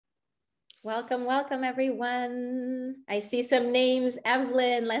Welcome, welcome, everyone. I see some names: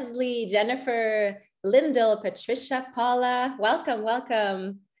 Evelyn, Leslie, Jennifer, Lyndall, Patricia, Paula. Welcome,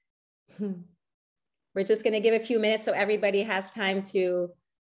 welcome. We're just going to give a few minutes so everybody has time to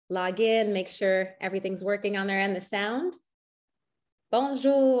log in, make sure everything's working on their end, the sound.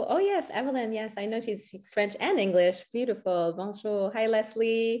 Bonjour. Oh, yes, Evelyn. Yes, I know she speaks French and English. Beautiful. Bonjour. Hi,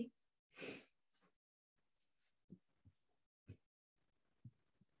 Leslie.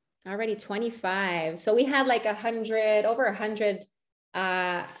 Already 25. So we had like over 100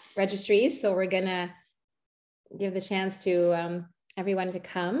 registries. So we're going to give the chance to everyone to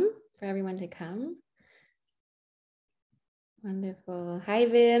come, Wonderful. Hi,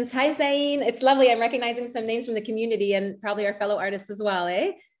 Vince. Hi, Zain. It's lovely. I'm recognizing some names from the community and probably our fellow artists as well,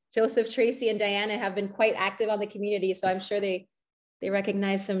 eh? Joseph, Tracy, and Diana have been quite active on the community, so I'm sure they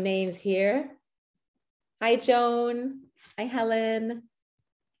recognize some names here. Hi, Joan. Hi, Helen.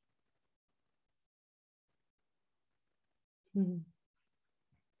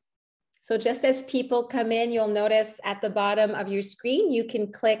 So just as people come in, you'll notice at the bottom of your screen, you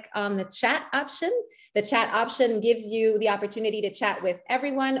can click on the chat option. The chat option gives you the opportunity to chat with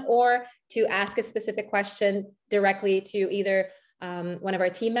everyone or to ask a specific question directly to either one of our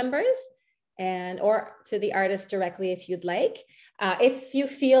team members or to the artist directly if you'd like. If you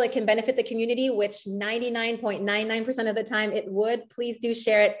feel it can benefit the community, which 99.99% of the time it would, please do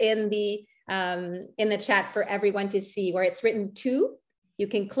share it in the chat for everyone to see. Where it's written to, you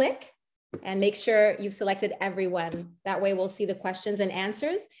can click and make sure you've selected everyone. That way we'll see the questions and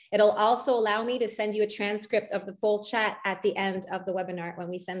answers. It'll also allow me to send you a transcript of the full chat at the end of the webinar when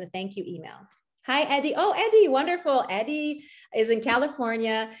we send the thank you email. Hi, Eddie. Oh, Eddie, wonderful. Eddie is in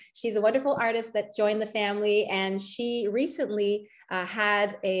California. She's a wonderful artist that joined the family, and she recently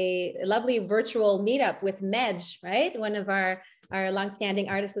had a lovely virtual meetup with Medj, right? One of our longstanding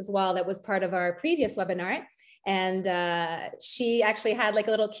artists as well that was part of our previous webinar. And she actually had like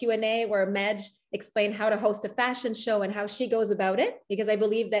a little Q&A where Medj explained how to host a fashion show and how she goes about it, because I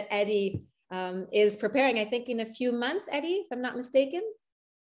believe that Eddie is preparing, I think in a few months, Eddie, if I'm not mistaken.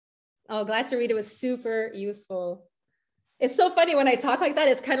 Oh, glad to read. It was super useful. It's so funny when I talk like that.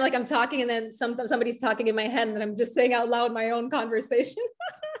 It's kind of like I'm talking and then somebody's talking in my head and I'm just saying out loud my own conversation.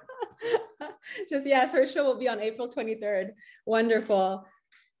 Just yes, her show will be on April 23rd. Wonderful.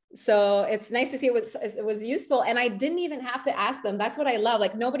 So it's nice to see it was useful. And I didn't even have to ask them. That's what I love.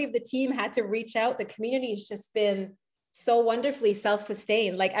 Like nobody of the team had to reach out. The community's just been so wonderfully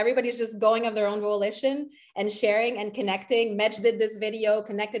self-sustained. Like everybody's just going of their own volition and sharing and connecting. Medj did this video,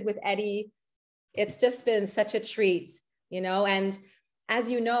 connected with Eddie. It's just been such a treat, you know? And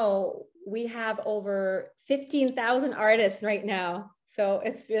as you know, we have over 15,000 artists right now. So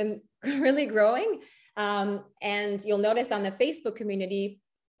it's been really growing. And you'll notice on the Facebook community,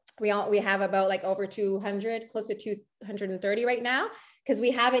 we have about like over 200, close to 230 right now, because we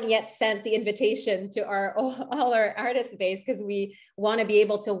haven't yet sent the invitation to all our artist base, because we want to be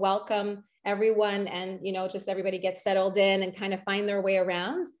able to welcome everyone and, you know, just everybody get settled in and kind of find their way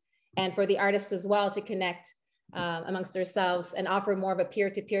around. And for the artists as well to connect amongst themselves and offer more of a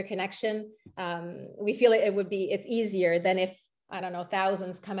peer-to-peer connection. We feel it's easier than if, I don't know,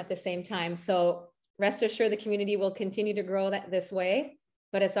 thousands come at the same time. So rest assured the community will continue to grow this way.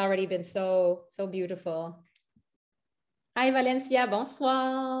 But it's already been so beautiful. Hi, Valencia,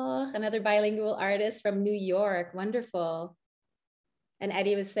 bonsoir. Another bilingual artist from New York, wonderful. And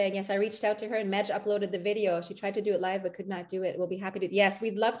Eddie was saying, yes, I reached out to her and Medj uploaded the video. She tried to do it live, but could not do it. We'll be happy to, yes,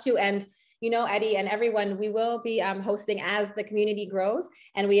 we'd love to. And you know, Eddie and everyone, we will be hosting as the community grows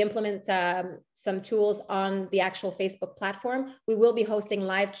and we implement some tools on the actual Facebook platform. We will be hosting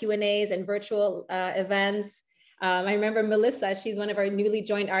live Q&As and virtual events. I remember Melissa, she's one of our newly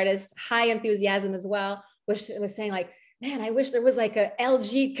joined artists, high enthusiasm as well, which was saying like, man, I wish there was like a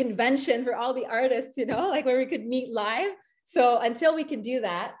LG convention for all the artists, you know, like where we could meet live. So until we can do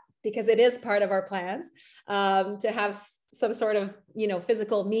that, because it is part of our plans to have some sort of, you know,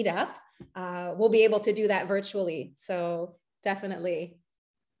 physical meetup, we'll be able to do that virtually. So definitely.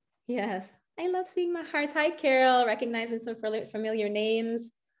 Yes. I love seeing my hearts. Hi, Carol, recognizing some familiar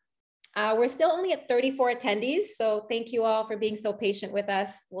names. We're still only at 34 attendees, so thank you all for being so patient with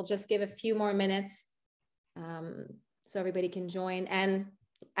us. We'll just give a few more minutes so everybody can join. And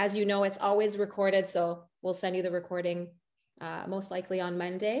as you know, it's always recorded, so we'll send you the recording most likely on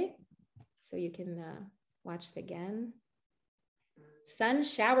Monday, so you can watch it again. Sun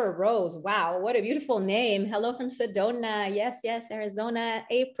Shower Rose, wow, what a beautiful name. Hello from Sedona, yes, Arizona.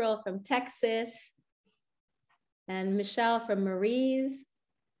 April from Texas. And Michelle from Marie's.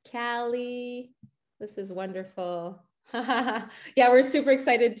 Cali, this is wonderful. Yeah, we're super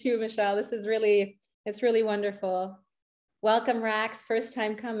excited too, Michelle. This is really, it's really wonderful. Welcome, Rax. First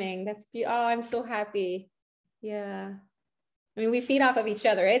time coming. Oh, I'm so happy. Yeah. I mean, we feed off of each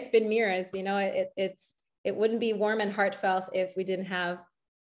other. It's been mirrors, you know, it wouldn't be warm and heartfelt if we didn't have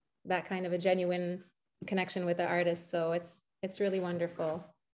that kind of a genuine connection with the artist. So it's really wonderful.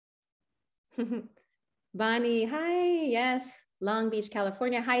 Bonnie, hi. Yes. Long Beach,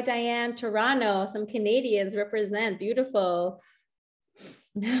 California. Hi, Diane. Toronto. Some Canadians represent. Beautiful.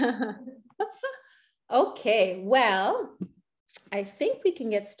 Okay, well, I think we can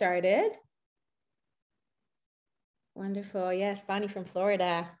get started. Wonderful. Yes, Bonnie from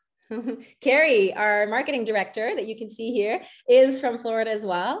Florida. Carrie, our marketing director that you can see here, is from Florida as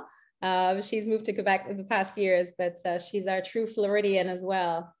well. She's moved to Quebec in the past years, but she's our true Floridian as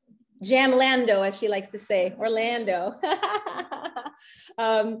well. Jamlando, as she likes to say, Orlando.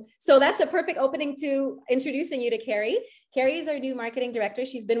 So that's a perfect opening to introducing you to Carrie. Carrie is our new marketing director.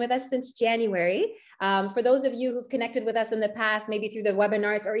 She's been with us since January. For those of you who've connected with us in the past, maybe through the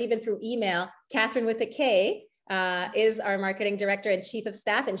WebinARts or even through email, Catherine with a K is our marketing director and chief of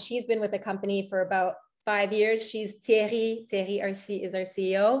staff, and she's been with the company for about 5 years. She's Thierry is our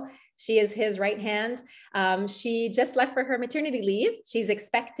CEO. She is his right hand. She just left for her maternity leave. She's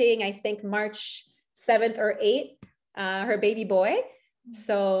expecting, I think, March 7th or 8th, her baby boy.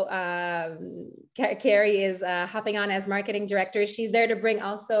 So Carrie is hopping on as marketing director. She's there to bring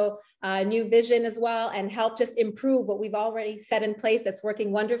also new vision as well and help just improve what we've already set in place that's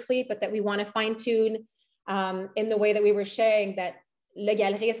working wonderfully, but that we want to fine tune in the way that we were sharing that Le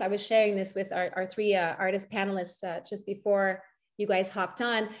Galeriste. I was sharing this with our three artist panelists just before you guys hopped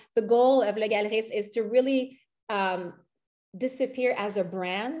on. The goal of Le Galeriste is to really disappear as a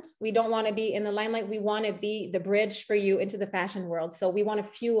brand. We don't want to be in the limelight. We want to be the bridge for you into the fashion world. So we want to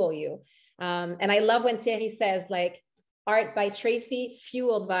fuel you. And I love when Thierry says, like, art by Tracy,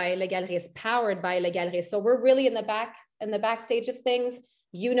 fueled by Le Galeriste, powered by Le Galeriste. So we're really in the backstage of things.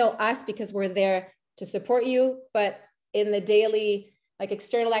 You know us because we're there to support you, but in the daily, like,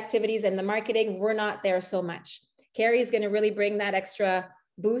 external activities and the marketing, we're not there so much. Carrie is going to really bring that extra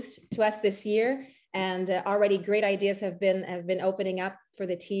boost to us this year. And already great ideas have been opening up for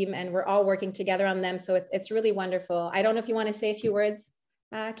the team, and we're all working together on them. So it's really wonderful. I don't know if you want to say a few words,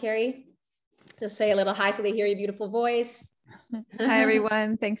 Carrie, just say a little hi so they hear your beautiful voice. Hi,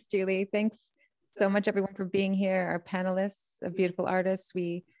 everyone. Thanks, Julie. Thanks so much, everyone, for being here. Our panelists of beautiful artists,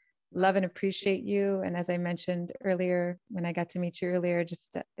 we love and appreciate you. And as I mentioned earlier, when I got to meet you earlier,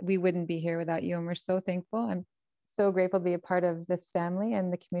 just we wouldn't be here without you. And we're so thankful. I'm so grateful to be a part of this family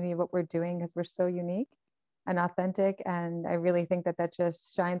and the community of what we're doing, because we're so unique and authentic. And I really think that that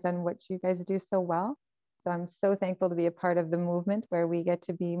just shines on what you guys do so well. So I'm so thankful to be a part of the movement where we get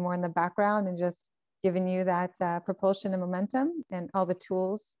to be more in the background and just giving you that propulsion and momentum and all the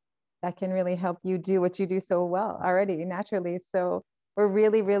tools that can really help you do what you do so well already naturally. So we're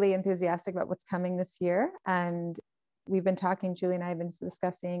really, really enthusiastic about what's coming this year. And we've been talking, Julie and I have been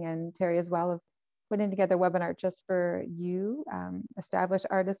discussing, and Terry as well, of putting together WebinART just for you, established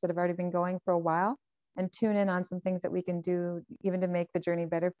artists that have already been going for a while, and tune in on some things that we can do even to make the journey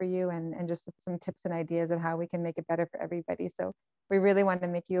better for you, and just some tips and ideas of how we can make it better for everybody. So we really want to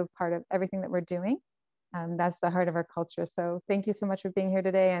make you a part of everything that we're doing. That's the heart of our culture. So thank you so much for being here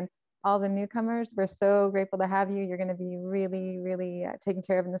today. And all the newcomers, we're so grateful to have you. You're going to be really, really taken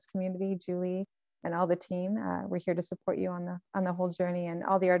care of in this community, Julie and all the team. We're here to support you on the whole journey, and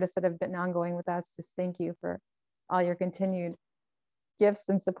all the artists that have been ongoing with us. Just thank you for all your continued gifts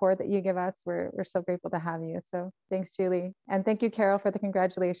and support that you give us. We're so grateful to have you. So thanks, Julie. And thank you, Carol, for the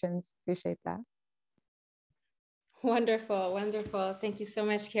congratulations. Appreciate that. Wonderful, wonderful. Thank you so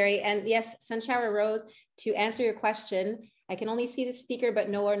much, Carrie. And yes, Sunshower Rose, to answer your question, I can only see the speaker, but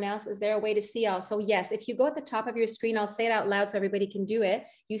no one else. Is there a way to see all? So yes, if you go at the top of your screen, I'll say it out loud so everybody can do it.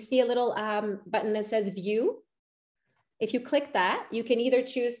 You see a little button that says view. If you click that, you can either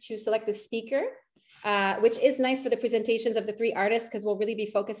choose to select the speaker, which is nice for the presentations of the three artists because we'll really be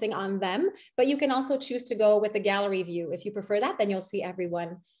focusing on them. But you can also choose to go with the gallery view. If you prefer that, then you'll see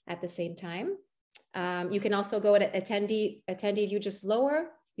everyone at the same time. You can also go at attendee view, just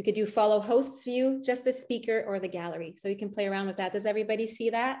lower. You could do follow hosts view, just the speaker or the gallery. So you can play around with that. Does everybody see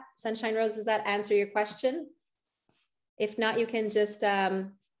that? Sunshine Rose, does that answer your question? If not, you can just,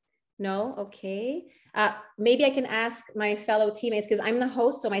 no, okay. Maybe I can ask my fellow teammates because I'm the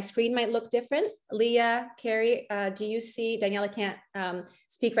host, so my screen might look different. Leah, Carrie, do you see, Daniela can't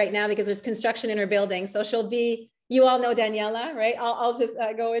speak right now because there's construction in her building. So she'll be, you all know Daniela, right? I'll just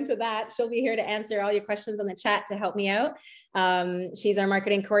go into that. She'll be here to answer all your questions on the chat to help me out. She's our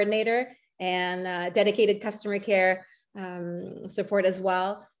marketing coordinator and dedicated customer care support as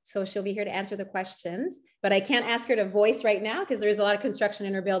well. So she'll be here to answer the questions, but I can't ask her to voice right now because there's a lot of construction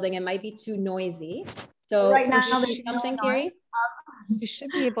in her building. It might be too noisy. So right now, there's something, no Carrie? You should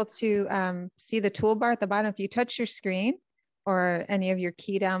be able to see the toolbar at the bottom. If you touch your screen or any of your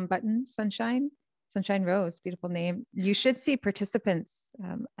key down buttons, Sunshine Rose, beautiful name. You should see participants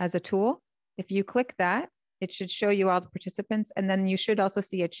as a tool. If you click that, it should show you all the participants. And then you should also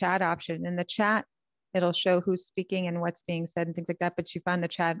see a chat option. In the chat, it'll show who's speaking and what's being said and things like that. But you found the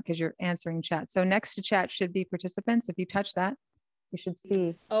chat because you're answering chat. So next to chat should be participants. If you touch that, you should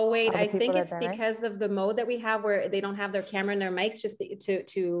see. Oh, wait, I think it's because of the mode that we have where they don't have their camera and their mics, just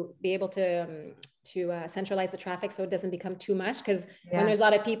to be able to centralize the traffic so it doesn't become too much. Because when there's a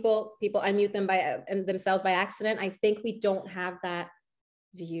lot of people unmute them themselves by accident. I think we don't have that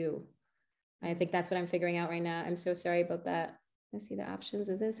view. I think that's what I'm figuring out right now. I'm so sorry about that. Let's see the options.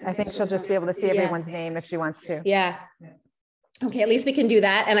 Is this? I think she'll just be able to see everyone's name if she wants to. Yeah. Okay, at least we can do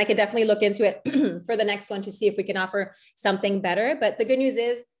that. And I could definitely look into it for the next one to see if we can offer something better. But the good news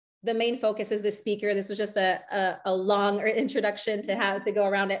is the main focus is the speaker. This was just a long introduction to how to go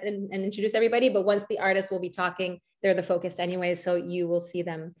around it and introduce everybody. But once the artists will be talking, they're the focus anyways. So you will see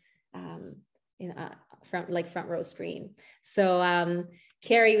them in front row screen. So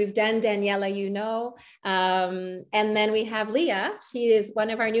Carrie, we've done Daniela, and then we have Leah. She is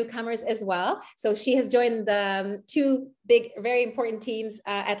one of our newcomers as well. So she has joined the two big, very important teams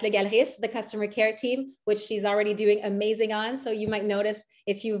at Galeriste, the customer care team, which she's already doing amazing on. So you might notice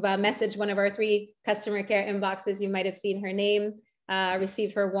if you've messaged one of our 3 customer care inboxes, you might have seen her name,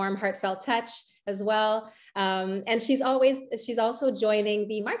 received her warm, heartfelt touch as well. And she's also joining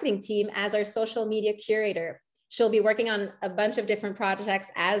the marketing team as our social media curator. She'll be working on a bunch of different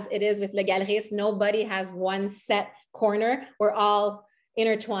projects as it is with Le Galeriste. Nobody has one set corner. We're all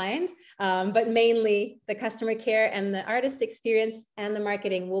intertwined, but mainly the customer care and the artist experience and the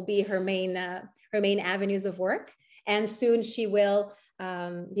marketing will be her main avenues of work. And soon she will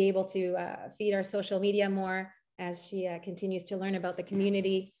be able to feed our social media more as she continues to learn about the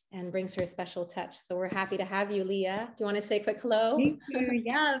community and brings her special touch. So we're happy to have you, Leah. Do you want to say a quick hello? Thank you.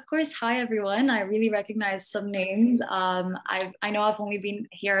 Yeah, of course. Hi, everyone. I really recognize some names. I know I've only been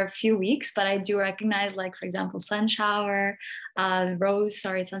here a few weeks, but I do recognize, like, for example, Sunshine Rose.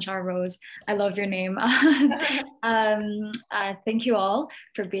 I love your name. Thank you all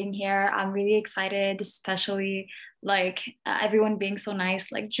for being here. I'm really excited, especially everyone being so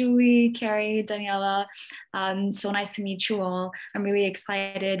nice, like Julie, Carrie, Daniela. So nice to meet you all. I'm really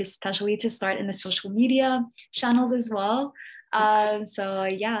excited, especially to start in the social media channels as well. So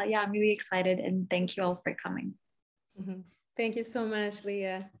yeah, I'm really excited, and thank you all for coming. Mm-hmm. Thank you so much,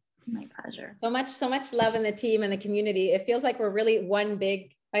 Leah. My pleasure. So much love in the team and the community. It feels like we're really one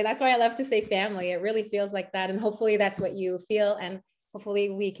big, that's why I love to say family. It really feels like that. And hopefully that's what you feel. And hopefully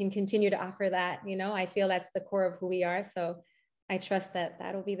we can continue to offer that. I feel that's the core of who we are. So I trust that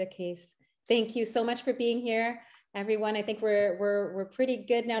that'll be the case. Thank you so much for being here, everyone. I think we're pretty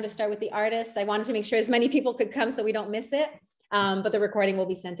good now to start with the artists. I wanted to make sure as many people could come so we don't miss it. But the recording will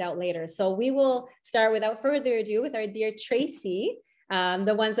be sent out later. So we will start without further ado with our dear Tracy.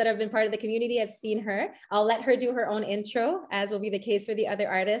 The ones that have been part of the community, I've seen her. I'll let her do her own intro, as will be the case for the other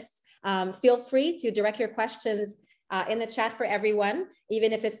artists. Feel free to direct your questions in the chat for everyone,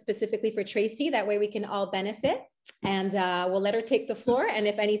 even if it's specifically for Tracy. That way we can all benefit, and we'll let her take the floor. And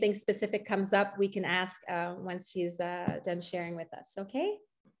if anything specific comes up, we can ask once she's done sharing with us. Okay.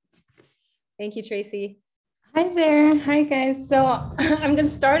 Thank you, Tracy. Hi there. Hi guys. So I'm going to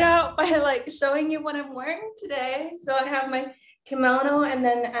start out by showing you what I'm wearing today. So I have my kimono and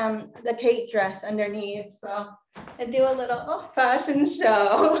then the cape dress underneath. So I do a little fashion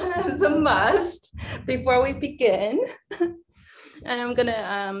show as a must before we begin. And I'm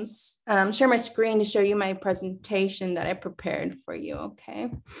gonna share my screen to show you my presentation that I prepared for you,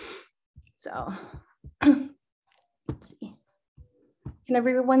 okay? So, let's see. Can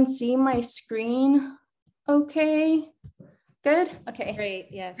everyone see my screen okay? Good? Okay. Great,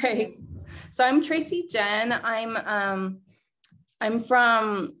 yes. Great. So I'm Tracy Jen. I'm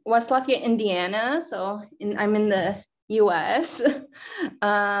from West Lafayette, Indiana. So I'm in the US.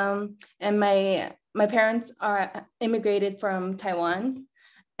 And my parents are immigrated from Taiwan.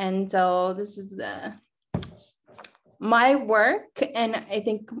 And so this is my work. And I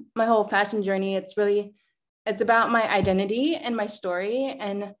think my whole fashion journey, it's about my identity and my story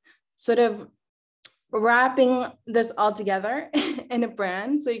and sort of wrapping this all together in a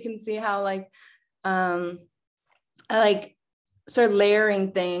brand. So you can see how I sort of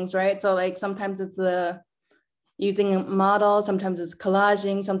layering things, right? So sometimes it's using a model, sometimes it's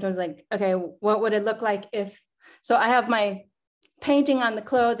collaging, sometimes okay, what would it look like if so I have my painting on the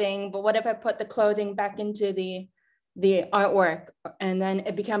clothing, but what if I put the clothing back into the artwork, and then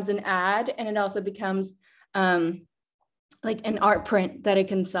it becomes an ad, and it also becomes like an art print that it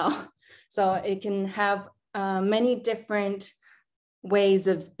can sell. So it can have many different ways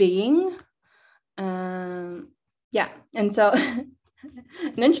of being. Yeah, and so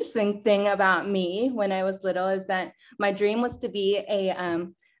an interesting thing about me when I was little is that my dream was to be a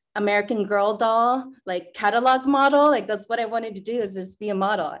American Girl doll, like catalog model. Like that's what I wanted to do, is just be a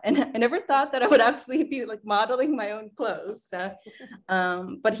model. And I never thought that I would actually be like modeling my own clothes. So,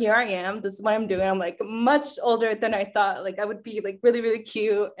 but here I am. This is what I'm doing. I'm like much older than I thought. Like I would be like really, really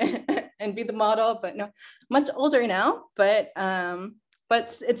cute and be the model, but no, much older now. But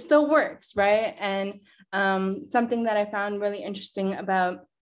it still works, right? And something that I found really interesting about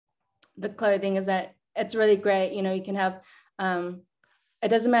the clothing is that it's really great. You know, you can have, it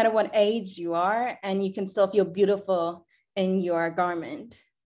doesn't matter what age you are, and you can still feel beautiful in your garment.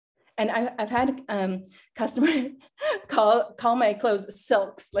 And I've had customers call my clothes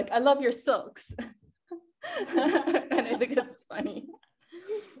silks. Like, I love your silks. And I think it's funny.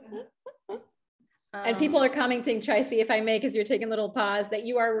 And people are commenting, Tracy, if I may, because you're taking a little pause, that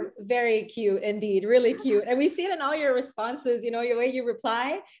you are very cute indeed, really cute. And we see it in all your responses, you know, your way you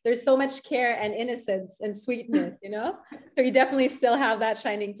reply. There's so much care and innocence and sweetness, you know? So you definitely still have that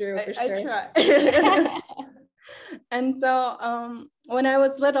shining through, for sure. I try. And so when I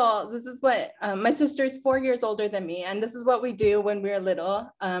was little, this is what, my sister's 4 years older than me. And this is what we do when we're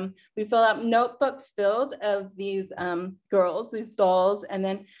little. We fill out notebooks filled of these girls, these dolls, and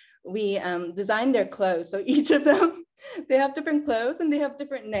then we designed their clothes. So each of them, they have different clothes and they have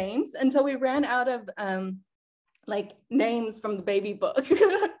different names, until we ran out of like names from the baby book.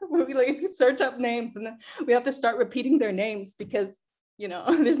 We like search up names, and then we have to start repeating their names because, you know,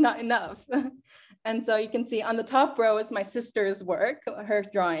 there's not enough. And so you can see on the top row is my sister's work, her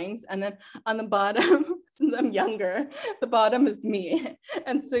drawings. And then on the bottom, since I'm younger, the bottom is me.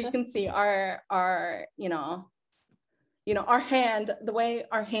 And so you can see our our hand, the way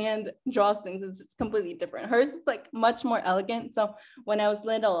our hand draws things is completely different. Hers is like much more elegant. So when I was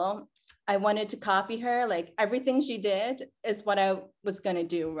little, I wanted to copy her. Like everything she did is what I was gonna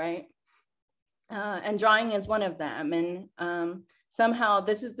do, right? And drawing is one of them. And somehow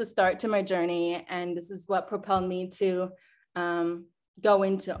this is the start to my journey. And this is what propelled me to go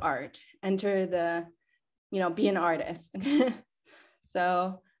into art, enter the, be an artist.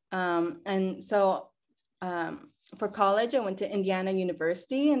 So, for college, I went to Indiana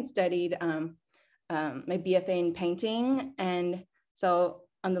University and studied my BFA in painting. And so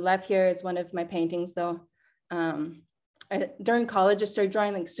on the left here is one of my paintings. So during college, I started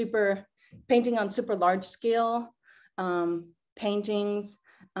drawing like painting on super large scale paintings,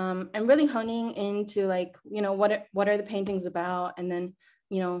 and really honing into like, what are the paintings about? And then,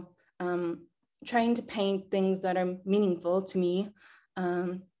 trying to paint things that are meaningful to me.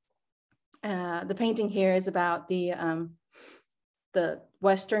 The painting here is about the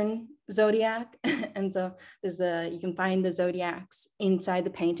Western zodiac. And so you can find the zodiacs inside the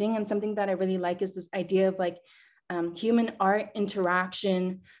painting. And something that I really like is this idea of like human art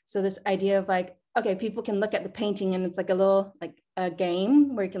interaction. So this idea of like, okay, people can look at the painting and it's like a little, like a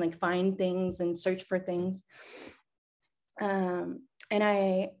game where you can like find things and search for things. And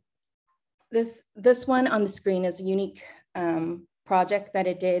this one on the screen is a unique project that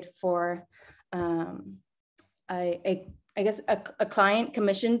I did for I guess a client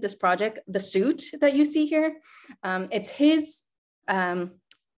commissioned this project, the suit that you see here. It's his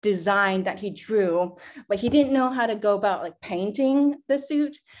design that he drew, but he didn't know how to go about like painting the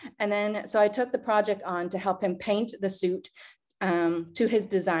suit. And then, so I took the project on to help him paint the suit to his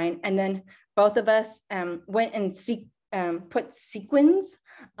design. And then both of us went and put sequins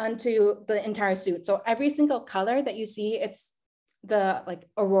onto the entire suit. So every single color that you see, it's the like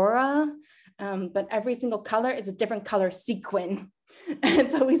aurora, but every single color is a different color sequin.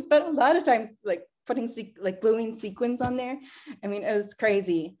 And so we spent a lot of times like putting gluing sequins on there. I mean, it was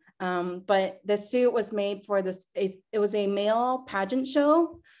crazy. But the suit was made for this, it was a male pageant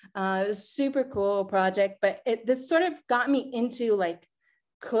show. It was a super cool project, but this sort of got me into like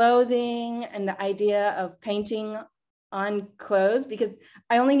clothing and the idea of painting on clothes, because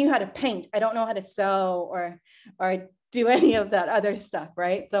I only knew how to paint. I don't know how to sew or do any of that other stuff,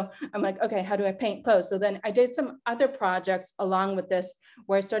 right? So I'm like, okay, how do I paint clothes? So then I did some other projects along with this,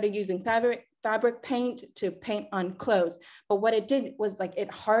 where I started using fabric paint to paint on clothes. But what it did was like,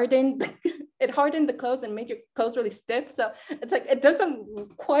 it hardened the clothes and made your clothes really stiff. So it's like, it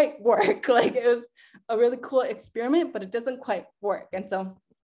doesn't quite work. Like, it was a really cool experiment, but it doesn't quite work. And so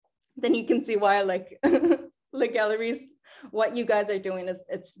then you can see why I like the Galeriste, what you guys are doing is,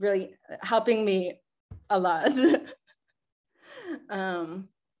 it's really helping me a lot. And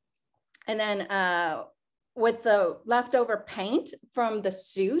then with the leftover paint from the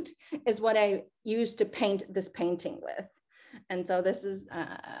suit is what I used to paint this painting with. And so this is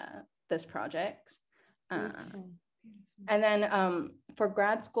this project. And then for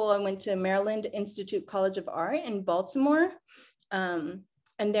grad school, I went to Maryland Institute College of Art in Baltimore. And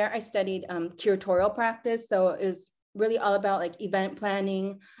there I studied curatorial practice. So it was really all about like event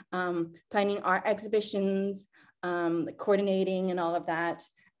planning, planning art exhibitions, like coordinating and all of that.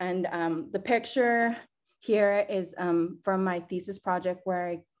 And the picture here is from my thesis project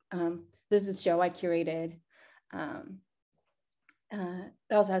where this is a show I curated. It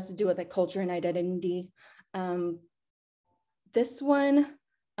also has to do with like culture and identity. This one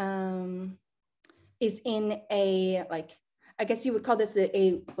is in a, like, I guess you would call this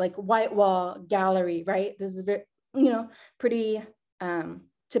a like white wall gallery, right? This is very, you know, pretty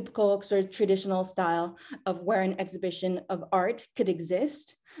typical sort of traditional style of where an exhibition of art could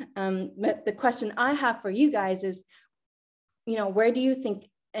exist. But the question I have for you guys is, you know, where do you think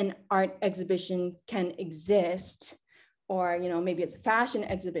an art exhibition can exist? Or, you know, maybe it's a fashion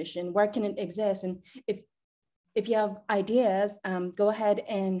exhibition, where can it exist? And if you have ideas, go ahead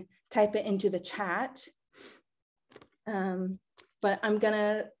and type it into the chat. But I'm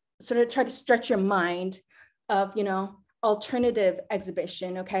gonna sort of try to stretch your mind of, you know, alternative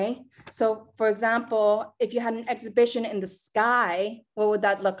exhibition, okay? So for example, if you had an exhibition in the sky, what would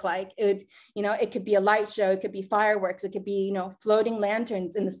that look like? It would, you know, it could be a light show, it could be fireworks, it could be, you know, floating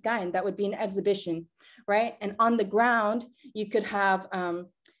lanterns in the sky, and that would be an exhibition, right? And on the ground, you could have,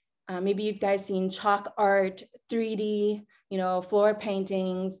 maybe you've guys seen chalk art, 3D, you know, floor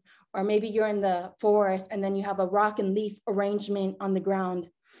paintings, or maybe you're in the forest and then you have a rock and leaf arrangement on the ground,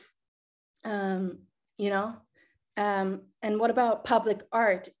 you know? And what about public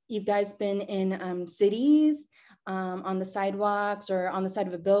art? You've guys been in cities, on the sidewalks or on the side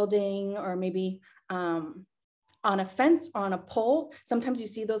of a building, or maybe on a fence or on a pole. Sometimes you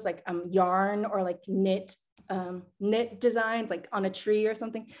see those like yarn or like knit designs like on a tree or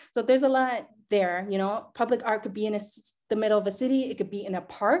something. So there's a lot there, you know. Public art could be in the middle of a city, it could be in a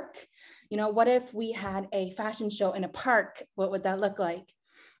park. You know, what if we had a fashion show in a park? What would that look like?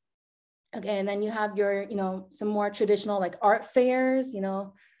 Okay, and then you have your, you know, some more traditional like art fairs, you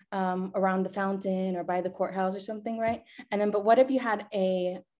know, around the fountain or by the courthouse or something, right? And then, but what if you had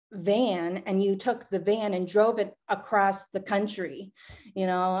a van and you took the van and drove it across the country, you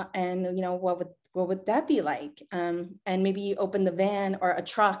know, and, you know, what would that be like? And maybe you open the van or a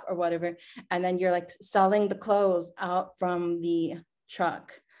truck or whatever, and then you're like selling the clothes out from the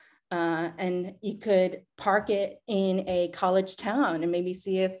truck. And you could park it in a college town and maybe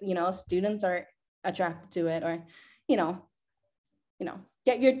see if, you know, students are attracted to it, or, you know,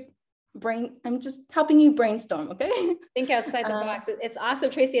 get your brain. I'm just helping you brainstorm, okay? Think outside the box. It's awesome,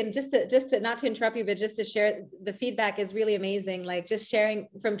 Tracy. And just to not to interrupt you, but just to share, the feedback is really amazing. Like just sharing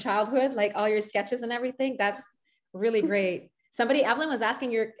from childhood, like all your sketches and everything. That's really great. Somebody, Evelyn was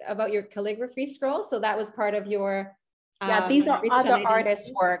asking about your calligraphy scrolls. So that was part of your, yeah, these are other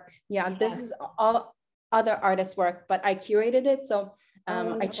artists' work. Yeah, yes. This is all other artists' work, but I curated it. So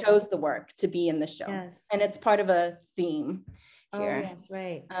I chose the work to be in the show. Yes. And it's part of a theme here. Oh, yes,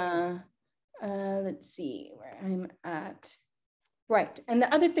 right. Let's see where I'm at. Right, and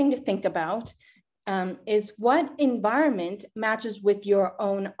the other thing to think about is what environment matches with your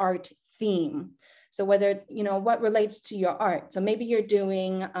own art theme. So whether, you know, what relates to your art. So maybe you're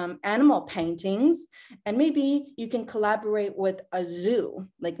doing animal paintings, and maybe you can collaborate with a zoo.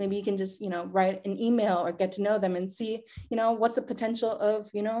 Like maybe you can just, you know, write an email or get to know them and see, you know, what's the potential of,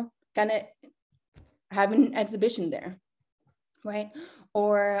 you know, kind of having an exhibition there, right?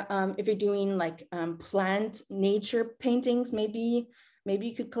 Or if you're doing like plant nature paintings, maybe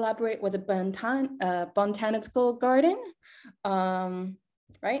you could collaborate with a botanical garden.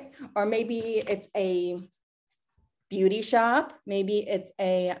 Right? Or maybe it's a beauty shop. Maybe it's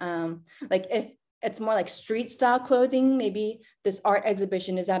a, like if it's more like street style clothing, maybe this art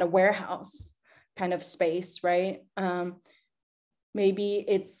exhibition is at a warehouse kind of space, right? Maybe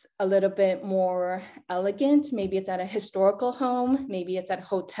it's a little bit more elegant. Maybe it's at a historical home. Maybe it's at a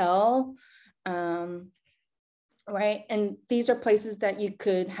hotel. Right? And these are places that you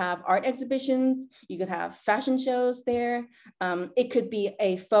could have art exhibitions, you could have fashion shows there. It could be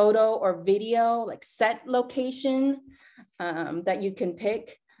a photo or video, like set location that you can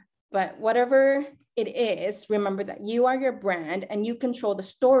pick. But whatever it is, remember that you are your brand and you control the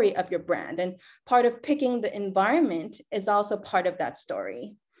story of your brand. And part of picking the environment is also part of that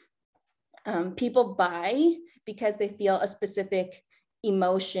story. people buy because they feel a specific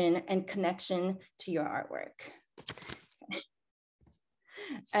emotion and connection to your artwork.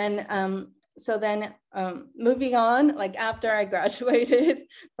 And so then moving on, like after I graduated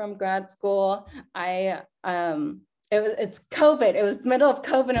from grad school, it's COVID. It was the middle of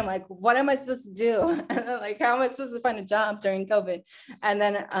COVID. I'm like, what am I supposed to do? Like, how am I supposed to find a job during COVID? And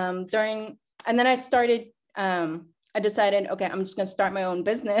then I started, I decided, okay, I'm just gonna start my own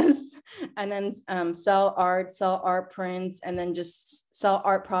business and then sell art prints, and then just sell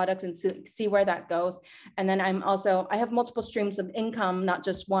art products and see where that goes. And then I have multiple streams of income, not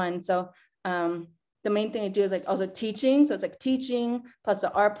just one. So the main thing I do is like also teaching. So it's like teaching plus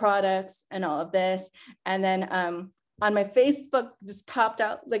the art products and all of this. And then on my Facebook just popped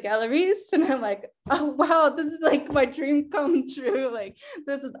out the Galeriste, and I'm like, oh wow, this is like my dream come true. Like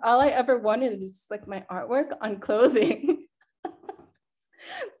this is all I ever wanted, is just like my artwork on clothing.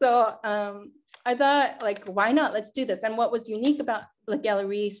 So I thought, like, why not? Let's do this. And what was unique about the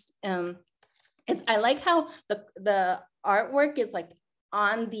Galeriste is I like how the artwork is like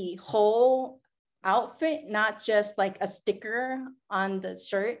on the whole outfit, not just like a sticker on the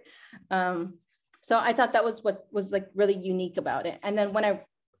shirt. So I thought that was what was like really unique about it. And then when I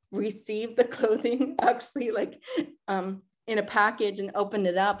received the clothing actually like in a package and opened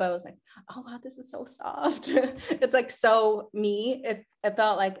it up, I was like, oh wow, this is so soft. It's like so me. It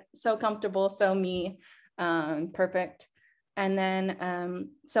felt like so comfortable, so me, perfect. And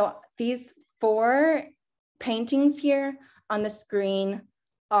then so these 4 paintings here on the screen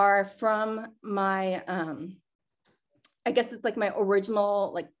are from my I guess it's like my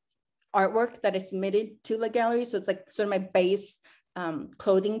original like artwork that I submitted to the gallery. So it's like sort of my base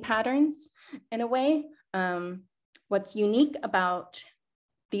clothing patterns in a way. What's unique about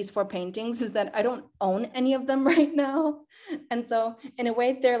these 4 paintings is that I don't own any of them right now. And so in a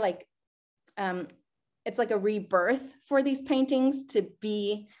way, they're like, it's like a rebirth for these paintings to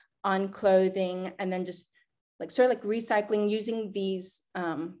be on clothing, and then just like sort of like recycling, using these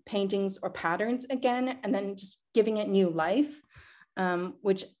paintings or patterns again, and then just giving it new life,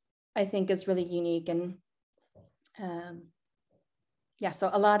 which I think is really unique. And yeah, so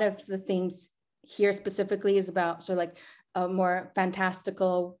a lot of the themes here specifically is about sort of like a more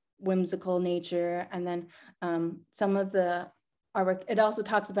fantastical, whimsical nature. And then some of the artwork, it also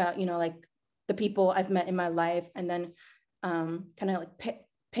talks about, you know, like the people I've met in my life, and then kind of like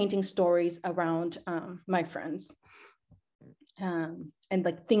painting stories around my friends. And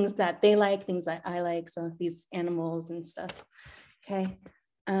like things that they like, things that I like, so these animals and stuff. Okay.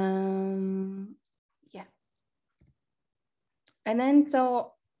 Yeah. And then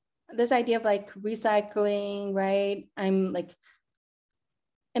so this idea of like recycling, right? I'm like,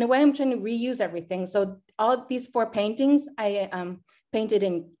 in a way, I'm trying to reuse everything. So all these 4 paintings I painted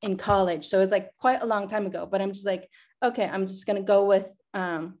in college. So it's like quite a long time ago, but I'm just like, okay, I'm just gonna go with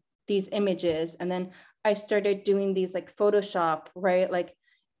these images. And then I started doing these like Photoshop, right? Like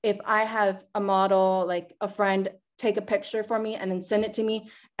if I have a model, like a friend, take a picture for me and then send it to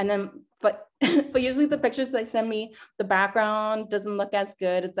me. And then, but usually the pictures they send me, the background doesn't look as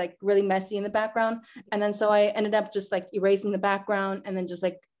good. It's like really messy in the background. And then so I ended up just like erasing the background and then just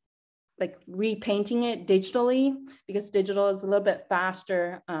like repainting it digitally, because digital is a little bit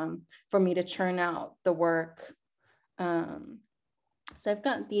faster for me to churn out the work. So I've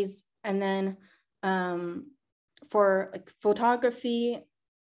got these, and then for like photography,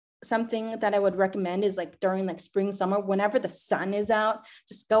 something that I would recommend is like during like spring, summer, whenever the sun is out,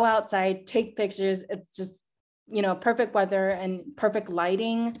 just go outside, take pictures. It's just, you know, perfect weather and perfect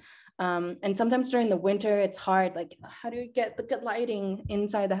lighting. And sometimes during the winter, it's hard. Like, how do you get the good lighting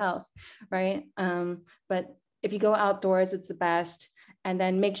inside the house, right? But if you go outdoors, it's the best. And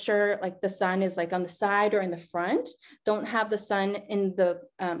then make sure like the sun is like on the side or in the front. Don't have the sun in the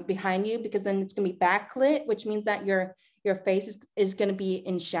behind you, because then it's gonna be backlit, which means that your face is gonna be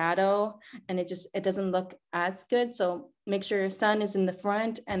in shadow, and it doesn't look as good. So make sure your sun is in the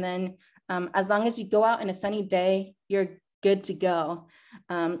front, and then as long as you go out in a sunny day, you're good to go.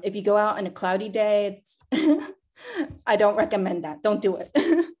 If you go out on a cloudy day, it's I don't recommend that. Don't do it.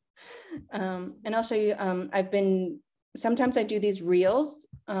 And I'll show you, sometimes I do these reels.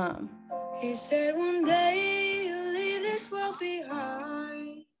 He said one day you'll leave this world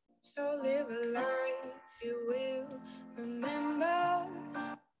behind, so live a life you will remember.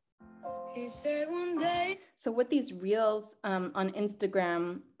 He said one day. So with these reels on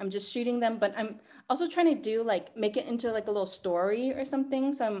Instagram, I'm just shooting them, but I'm also trying to do like, make it into like a little story or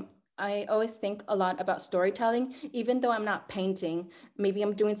something. So I always think a lot about storytelling, even though I'm not painting. Maybe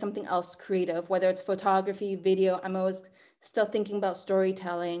I'm doing something else creative, whether it's photography, video. I'm always still thinking about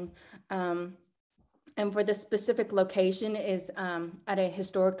storytelling. And for the specific location is at a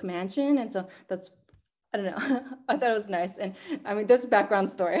historic mansion. And so that's, I don't know, I thought it was nice. And I mean, there's a background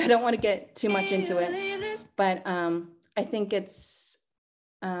story. I don't want to get too much into it, but I think it's,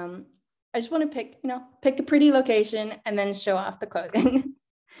 I just want to pick, you know, pick a pretty location and then show off the clothing.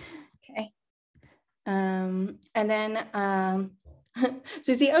 Okay. And then,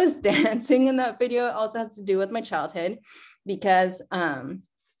 so you see, I was dancing in that video. It also has to do with my childhood because me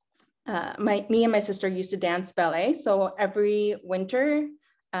and my sister used to dance ballet. So every winter,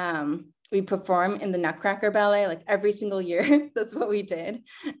 we perform in the Nutcracker Ballet, like every single year. That's what we did.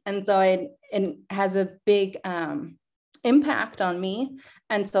 And so it has a big impact on me.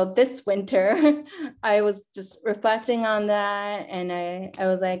 And so this winter, I was just reflecting on that. And I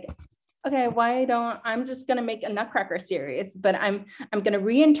was like, okay, I'm just gonna make a Nutcracker series, but I'm gonna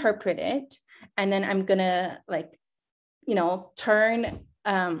reinterpret it. And then I'm gonna like, you know,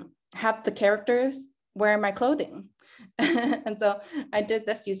 have the characters wear my clothing. And so I did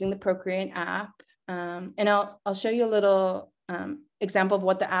this using the Procreate app. And I'll show you a little example of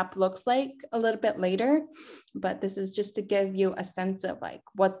what the app looks like a little bit later, but this is just to give you a sense of like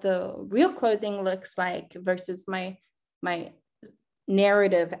what the real clothing looks like versus my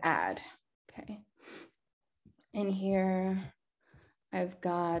narrative ad. Okay. And here I've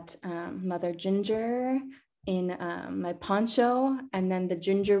got Mother Ginger in my poncho, and then the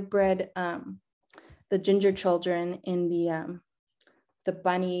gingerbread, the ginger children in the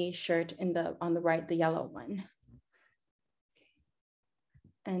bunny shirt on the right, the yellow one.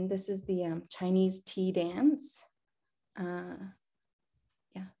 And this is the Chinese tea dance.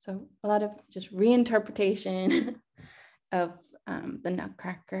 Yeah, so a lot of just reinterpretation of the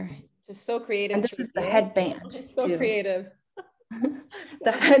Nutcracker. Just so creative. And this is the headband. It's so creative.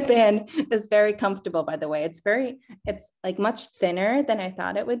 The headband is very comfortable, by the way. It's like much thinner than I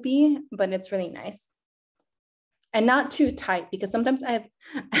thought it would be, but it's really nice. And not too tight, because sometimes I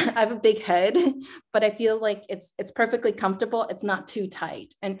have a big head, but I feel like it's perfectly comfortable. It's not too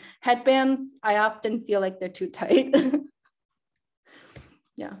tight. And headbands, I often feel like they're too tight.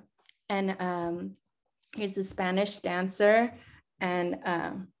 Yeah. And here's the Spanish dancer and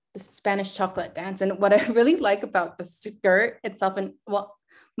the Spanish chocolate dance. And what I really like about the skirt itself, and well,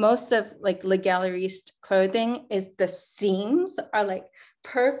 most of like Le Galeriste clothing, is the seams are like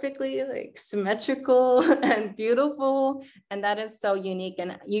perfectly like symmetrical and beautiful. And that is so unique.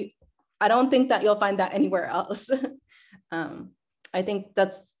 And I don't think that you'll find that anywhere else. I think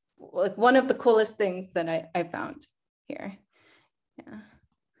that's like one of the coolest things that I found here. Yeah.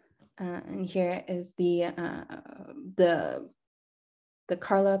 And here is the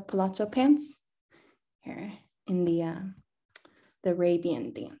Carla Palazzo pants here in the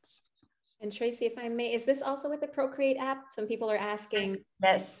Arabian dance. And Tracy, if I may, is this also with the Procreate app? Some people are asking.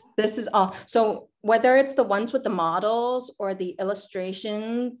 Yes, this is all. So whether it's the ones with the models or the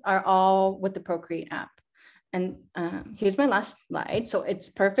illustrations are all with the Procreate app. And here's my last slide. So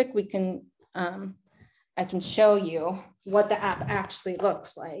it's perfect. We can, I can show you what the app actually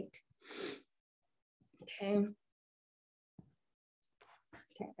looks like. Okay.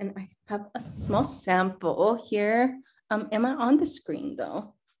 Okay, and I have a small sample here. Am I on the screen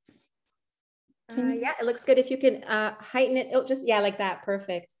though? Yeah, it looks good. If you can heighten it, just, yeah, like that.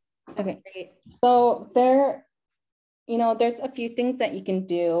 Perfect. Okay, great. So there, you know, there's a few things that you can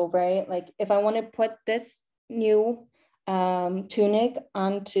do, right? Like if I want to put this new tunic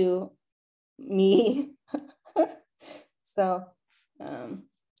onto me. So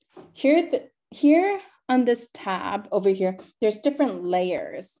here on this tab over here, there's different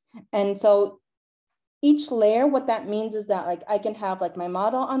layers. And so each layer, what that means is that like I can have like my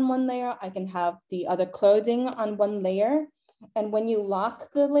model on one layer, I can have the other clothing on one layer. And when you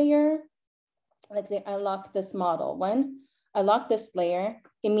lock the layer, let's say I lock this model. When I lock this layer,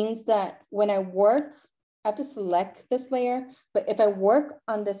 it means that when I work, I have to select this layer, but if I work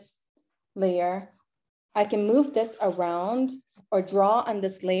on this layer, I can move this around or draw on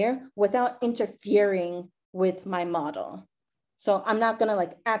this layer without interfering with my model. So I'm not gonna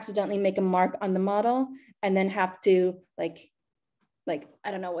like accidentally make a mark on the model and then have to like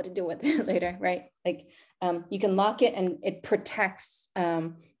I don't know what to do with it later, right? Like you can lock it and it protects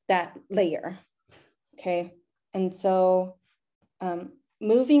that layer, okay? And so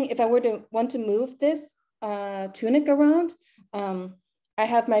if I were to want to move this tunic around, I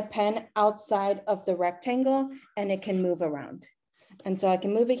have my pen outside of the rectangle and it can move around. And so I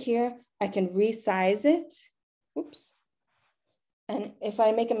can move it here, I can resize it, oops. And if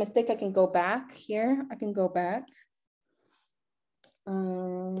I make a mistake, I can go back here. I can go back.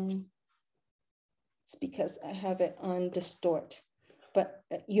 So It's because I have it on distort, but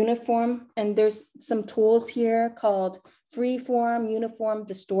uniform. And there's some tools here called freeform, uniform,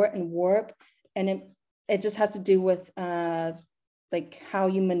 distort, and warp. And it just has to do with like how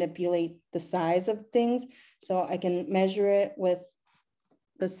you manipulate the size of things. So I can measure it with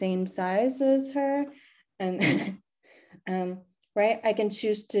the same size as her. And right, I can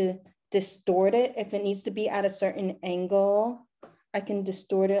choose to distort it if it needs to be at a certain angle. I can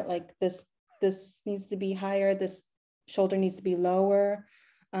distort it like this. This needs to be higher. This shoulder needs to be lower.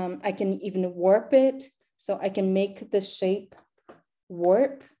 I can even warp it. So I can make the shape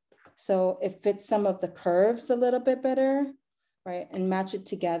warp. So it fits some of the curves a little bit better, right? And match it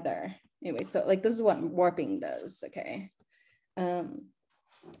together. Anyway, so like this is what warping does, okay? And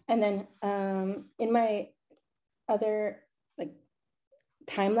then in my other like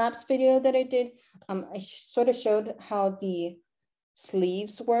time-lapse video that I did, I sort of showed how the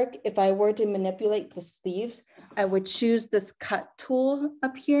sleeves work. If I were to manipulate the sleeves, I would choose this cut tool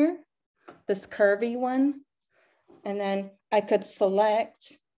up here, this curvy one, and then I could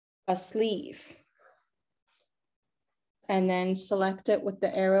select a sleeve and then select it with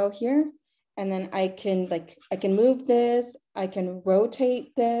the arrow here. And then I can move this, I can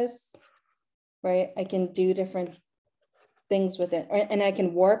rotate this, right? I can do different things with it, and I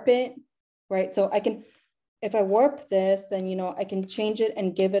can warp it, right? So I can, if I warp this, then, you know, I can change it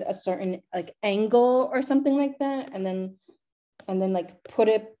and give it a certain like angle or something like that. And then like put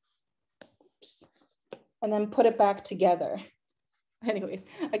it, and then put it back together. Anyways,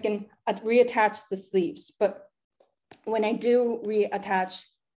 I can reattach the sleeves, but when I do reattach,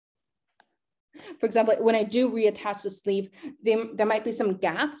 for example, when I do reattach the sleeve, there might be some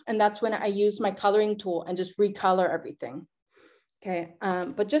gaps, and that's when I use my coloring tool and just recolor everything. Okay,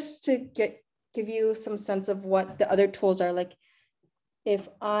 but just to give you some sense of what the other tools are, like if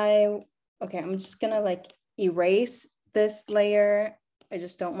I'm just gonna like erase this layer. I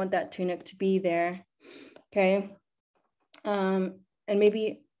just don't want that tunic to be there. Okay, and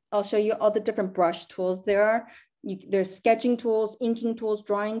maybe I'll show you all the different brush tools there are. There's sketching tools, inking tools,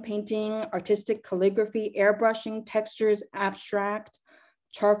 drawing, painting, artistic calligraphy, airbrushing, textures, abstract,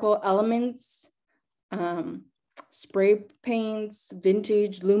 charcoal elements, spray paints,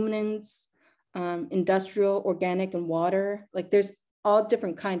 vintage, luminance, industrial, organic, and water. Like there's all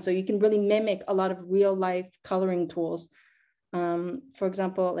different kinds. So you can really mimic a lot of real life coloring tools. For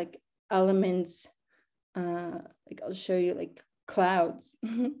example, like elements, like I'll show you like clouds.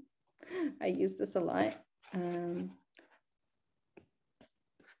 I use this a lot.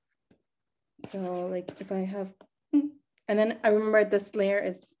 So like if I have, and then I remember this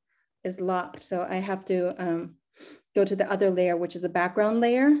layer is locked. So I have to go to the other layer, which is the background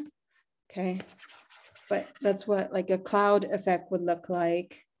layer. Okay, but that's what like a cloud effect would look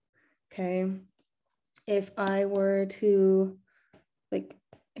like. Okay, if I were to like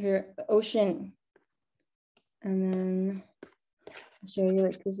here, ocean, and then I'll show you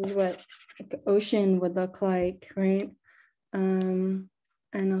like this is what like ocean would look like, right? And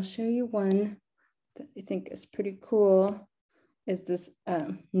I'll show you one that I think is pretty cool, is this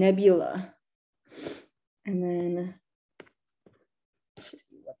nebula. And then,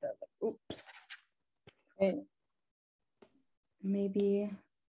 oops, right. Maybe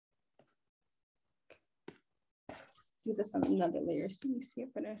do this on another layer so you see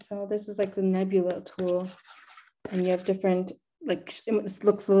it better. So this is like the nebula tool, and you have different, like it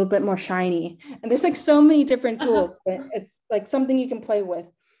looks a little bit more shiny, and there's like so many different tools, but it's like something you can play with.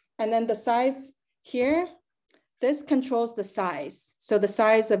 And then the size here, this controls the size. So the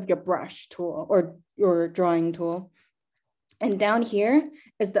size of your brush tool or your drawing tool. And down here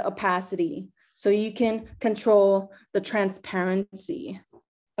is the opacity. So you can control the transparency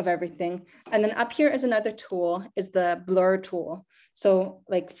of everything. And then up here is another tool, is the blur tool. So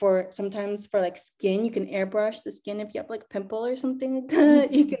like sometimes for like skin, you can airbrush the skin. If you have like pimple or something like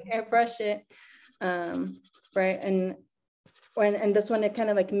that, you can airbrush it, right? And this one, it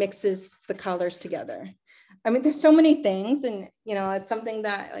kind of like mixes the colors together. I mean, there's so many things, and you know, it's something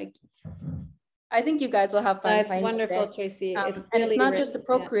that like, I think you guys will have fun. It's wonderful, Tracy. It's really, and it's not just the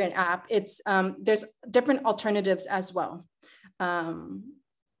Procreate app. It's there's different alternatives as well.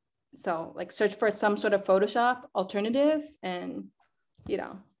 So like search for some sort of Photoshop alternative, and you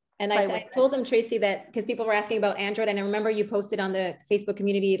know. And I told them, Tracy, that because people were asking about Android, and I remember you posted on the Facebook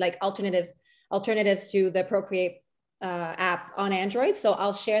community like alternatives to the Procreate app on Android. So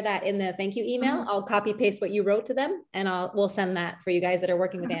I'll share that in the thank you email. I'll copy paste what you wrote to them, and we'll send that for you guys that are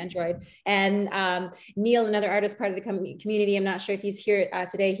working with Android. And Neil, another artist part of the community, I'm not sure if he's here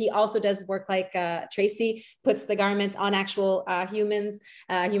today. He also does work like Tracy, puts the garments on actual humans,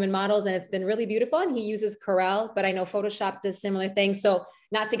 human models, and it's been really beautiful. And he uses Corel, but I know Photoshop does similar things. So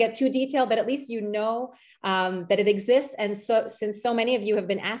not to get too detailed, but at least you know that it exists. And so since so many of you have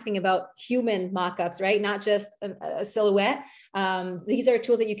been asking about human mock-ups, right? Not just a silhouette. These are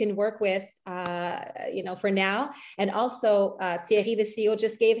tools that you can work with, for now. And also Thierry, the CEO,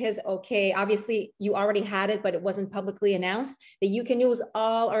 just gave his okay. Obviously you already had it, but it wasn't publicly announced, that you can use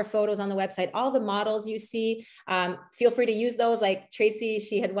all our photos on the website, all the models you see. Feel free to use those. Like Tracy,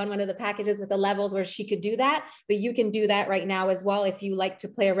 she had won one of the packages with the levels where she could do that, but you can do that right now as well if you like to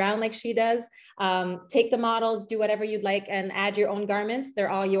play around like she does. Take the models, do whatever you'd like, and add your own garments. They're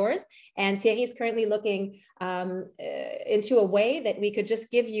all yours. And Thierry is currently looking into a way that we could just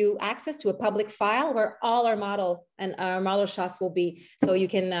give you access to a public file where all our model and our model shots will be. So you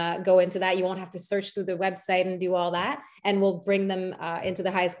can go into that. You won't have to search through the website and do all that. And we'll bring them into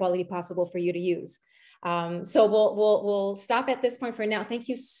the highest quality possible for you to use. So we'll stop at this point for now. Thank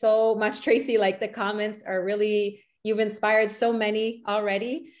you so much, Tracy. Like, the comments are really, you've inspired so many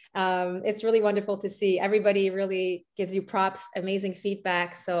already. It's really wonderful to see. Everybody really gives you props, amazing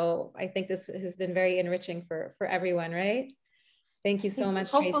feedback. So I think this has been very enriching for everyone, right? Thank you so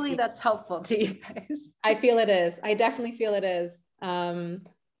much, Hopefully Tracy. that's helpful to you guys. I feel it is. I definitely feel it is.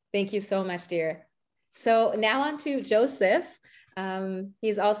 Thank you so much, dear. So now on to Joseph.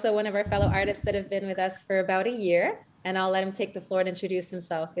 He's also one of our fellow artists that have been with us for about a year, and I'll let him take the floor and introduce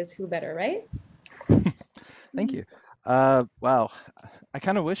himself, because who better, right? Thank you. Wow. I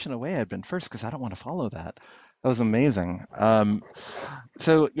kind of wish in a way I'd been first, because I don't want to follow that. That was amazing.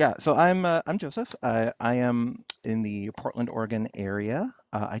 So I'm Joseph. I am in the Portland, Oregon area.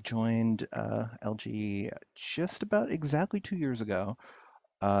 I joined LG just about exactly 2 years ago.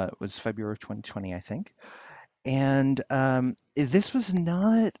 It was February of 2020, I think. And this was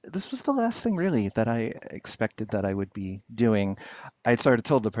the last thing really that I expected that I would be doing. I had sort of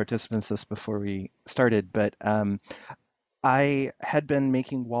told the participants this before we started, but I had been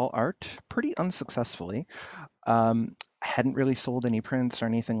making wall art pretty unsuccessfully. Hadn't really sold any prints or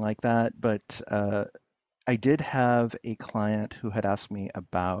anything like that, but I did have a client who had asked me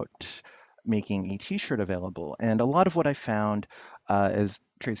about making a t-shirt available. And a lot of what I found, as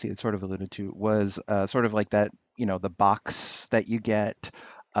Tracy had sort of alluded to, was sort of like that, the box that you get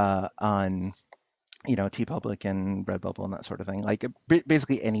on, TeePublic and Redbubble and that sort of thing, like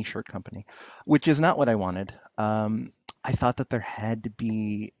basically any shirt company, which is not what I wanted. I thought that there had to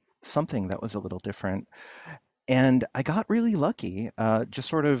be something that was a little different. And I got really lucky. Just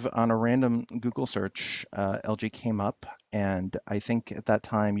sort of on a random Google search, LG came up, and I think at that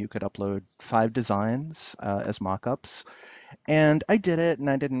time you could upload 5 designs as mock-ups. And I did it, and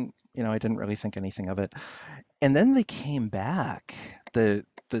I didn't really think anything of it. And then they came back. The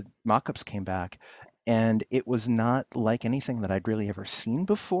mock-ups came back, and it was not like anything that I'd really ever seen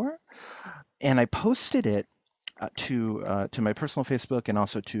before. And I posted it to my personal Facebook and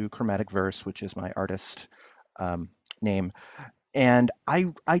also to Chromatic Verse, which is my artist name. And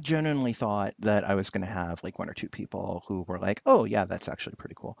I genuinely thought that I was going to have like 1 or 2 people who were like, oh yeah, that's actually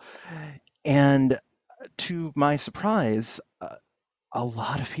pretty cool. And to my surprise, a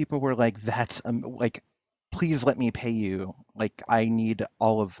lot of people were like, that's like, please let me pay you. Like, I need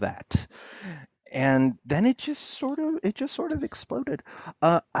all of that. And then it just sort of exploded.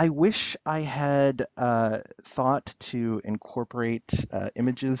 I wish I had thought to incorporate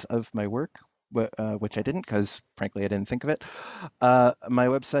images of my work, which I didn't, because frankly I didn't think of it. My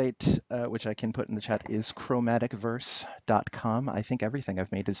website, which I can put in the chat, is chromaticverse.com. I think everything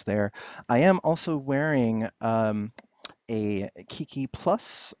I've made is there. I am also wearing a Kiki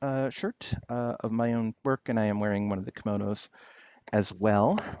Plus shirt of my own work, and I am wearing one of the kimonos as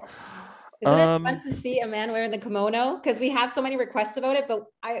well. Isn't it fun to see a man wearing the kimono? Because we have so many requests about it, but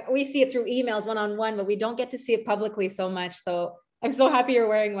we see it through emails one-on-one, but we don't get to see it publicly so much. So I'm so happy you're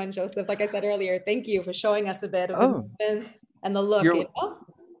wearing one, Joseph. Like I said earlier, thank you for showing us a bit of the movement and the look.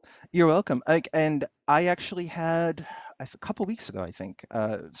 You're welcome. And I actually had, a couple weeks ago, I think,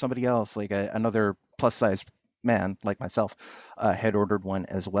 somebody else, like another plus-size man like myself, had ordered one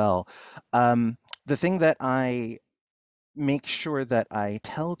as well. The thing that I make sure that I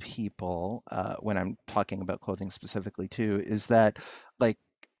tell people when I'm talking about clothing specifically too is that, like,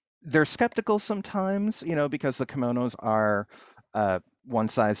 they're skeptical sometimes, because the kimonos are one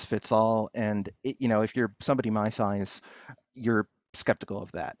size fits all, and if you're somebody my size, you're skeptical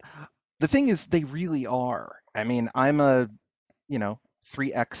of that. the thing is, they really are. I mean, I'm a,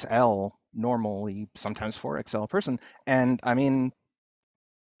 3XL normally, sometimes 4XL person, and I mean,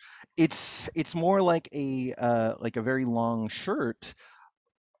 it's more like a very long shirt,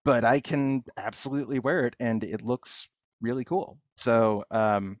 but I can absolutely wear it and it looks really cool. So,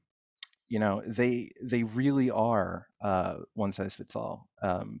 they really are one size fits all.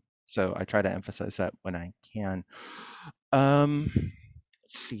 So I try to emphasize that when I can.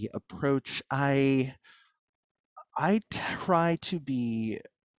 Let's see, approach. I try to be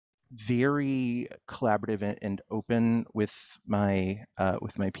very collaborative and open with my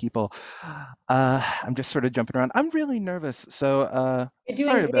people. I'm just sort of jumping around. I'm really nervous, so You're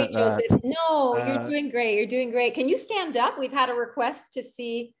sorry doing about great, that. Joseph. No, you're Uh, doing great. You're doing great. Can you stand up? We've had a request to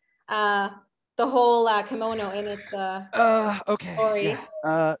see uh, the whole kimono in its okay, yeah, glory.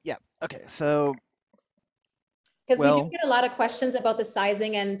 yeah, okay. So, Because we do well, get a lot of questions about the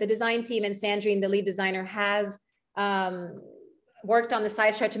sizing, and the design team and Sandrine, the lead designer, has worked on the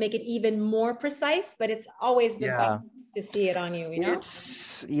size chart to make it even more precise, but it's always the best yeah. to see it on you, you know?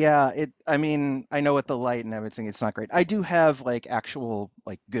 I mean, I know with the light and everything, it's not great. I do have like actual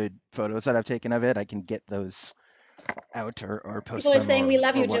like good photos that I've taken of it. I can get those out or post People are them saying we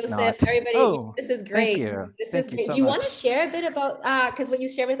love or you, whatnot. Joseph. Everybody, Oh, this is thank great. you. This is Thank you great. so Do you want to much. share a bit about, because what you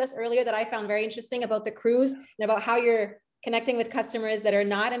shared with us earlier that I found very interesting about the cruise and about how you're connecting with customers that are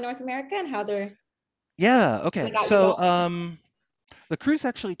not in North America and how they're, Yeah, how okay. they got you So, going? the cruise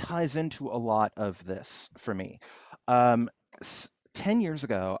actually ties into a lot of this for me. 10 years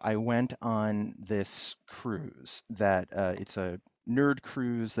ago, I went on this cruise that it's a nerd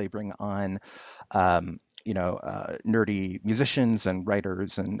cruise. They bring on, nerdy musicians and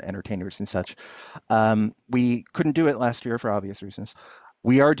writers and entertainers and such. We couldn't do it last year for obvious reasons.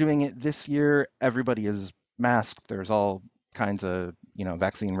 We are doing it this year. Everybody is masked. There's all kinds of,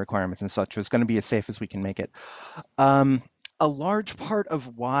 vaccine requirements and such. It's going to be as safe as we can make it. Um, a large part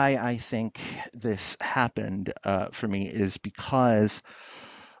of why I think this happened for me is because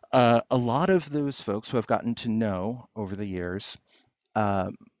a lot of those folks who I've gotten to know over the years,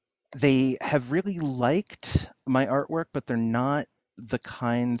 um, they have really liked my artwork, but they're not the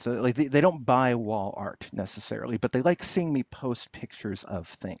kinds of like they don't buy wall art necessarily, but they like seeing me post pictures of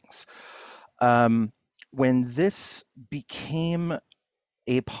things. Um, when this became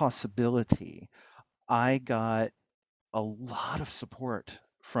a possibility, I got a lot of support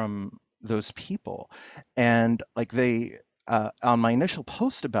from those people. And like on my initial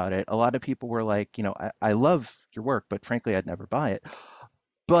post about it, a lot of people were like, I love your work, but frankly, I'd never buy it.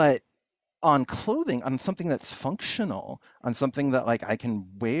 But on clothing, on something that's functional, on something that like I can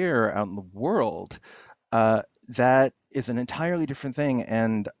wear out in the world, that is an entirely different thing.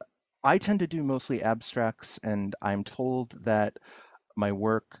 And I tend to do mostly abstracts, and I'm told that my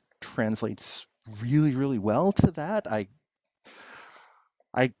work translates really, really well to that. I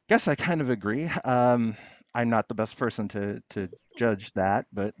guess I kind of agree. I'm not the best person to judge that,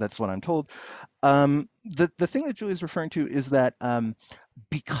 but that's what I'm told. The thing that Julie's referring to is that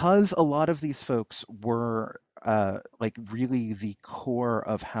because a lot of these folks were like really the core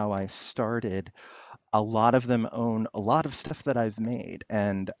of how I started, a lot of them own a lot of stuff that I've made,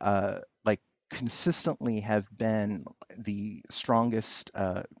 and like consistently have been the strongest,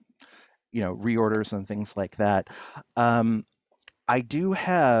 reorders and things like that. Um, I do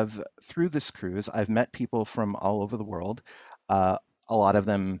have, through this cruise, I've met people from all over the world. Uh, a lot of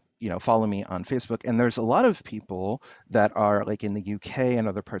them, follow me on Facebook, and there's a lot of people that are like in the UK and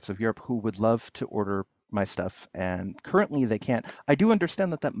other parts of Europe who would love to order my stuff, and currently they can't. I do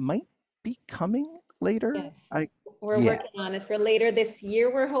understand that that might be coming later. Yes. I, We're yeah, working on it for later this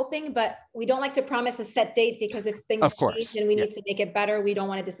year, we're hoping, but we don't like to promise a set date because if things of course. change and we Yeah, need to make it better, we don't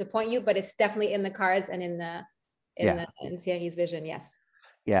want to disappoint you, but it's definitely in the cards and yeah. in Thierry's vision. Yes.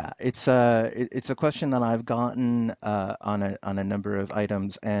 Yeah, it's a question that I've gotten on a number of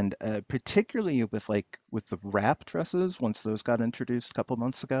items, and particularly with the wrap dresses once those got introduced a couple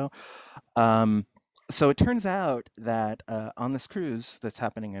months ago. Um, so it turns out that on this cruise that's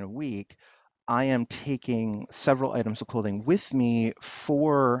happening in a week, I am taking several items of clothing with me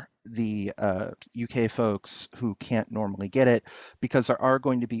for the UK folks who can't normally get it, because there are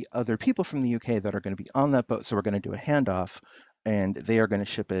going to be other people from the UK that are going to be on that boat. So we're going to do a handoff, and they are going to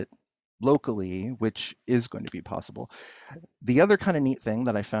ship it locally, which is going to be possible. The other kind of neat thing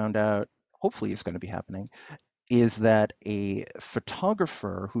that I found out, hopefully is going to be happening, is that a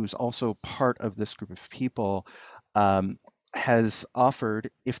photographer who's also part of this group of people um, has offered,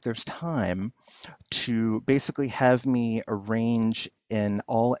 if there's time, to basically have me arrange an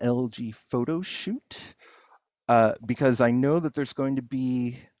all LG photo shoot, because I know that there's going to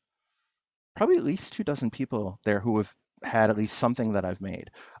be probably at least 2 dozen people there who have had at least something that I've made.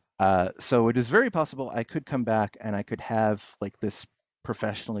 So it is very possible I could come back and I could have like this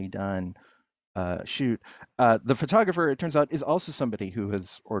professionally done shoot. The photographer, it turns out, is also somebody who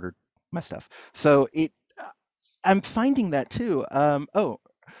has ordered my stuff. So I'm finding that too. The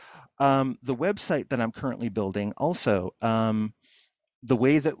website that I'm currently building also, the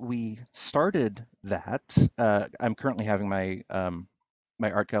way that we started that, I'm currently having my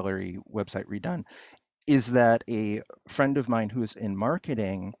art gallery website redone, is that a friend of mine who is in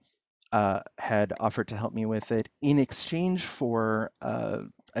marketing had offered to help me with it in exchange for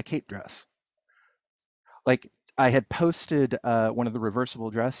a cape dress. Like I had posted one of the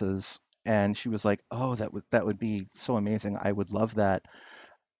reversible dresses, and she was like, "Oh, that would be so amazing. I would love that."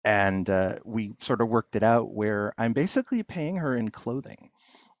 And we sort of worked it out where I'm basically paying her in clothing.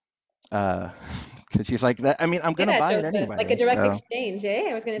 Because she's like that. I mean, I'm gonna Yeah, buy it Joseph, anyway. like a direct So exchange, eh?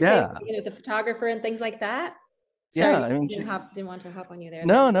 I was going to say, yeah, you know, the photographer and things like that. yeah. Sorry, I mean, didn't want to hop on you there,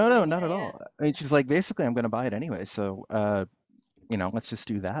 but no, no, no, not yeah, at yeah. all. I mean, she's like, basically, I'm gonna buy it anyway. So let's just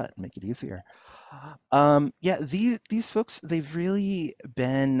do that, make it easier. Yeah, these folks, they've really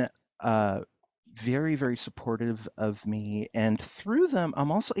been uh, very, very supportive of me, and through them,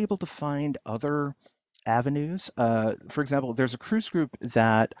 I'm also able to find other avenues. For example, there's a cruise group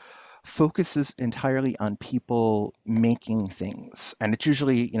that focuses entirely on people making things, and it's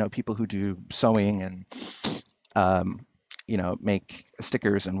usually, people who do sewing and, um, make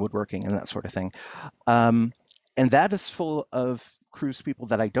stickers and woodworking and that sort of thing. Um, and that is full of cruise people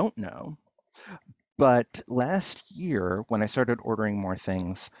that I don't know. But last year, when I started ordering more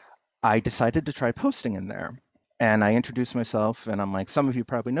things, I decided to try posting in there. And I introduced myself, and I'm like, some of you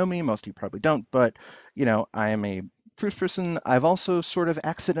probably know me, most of you probably don't, but I am a cruise person. I've also sort of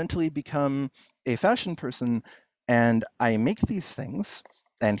accidentally become a fashion person, and I make these things,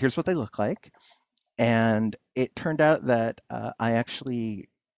 and here's what they look like. And it turned out that I actually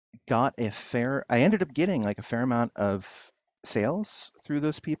I ended up getting like a fair amount of sales through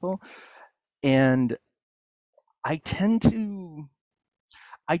those people. And I tend to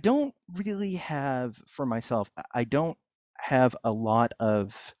I don't really have for myself, I don't have a lot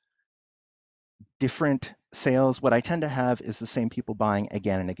of different sales. What I tend to have is the same people buying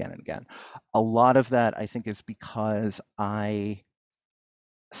again and again and again. A lot of that, I think, is because I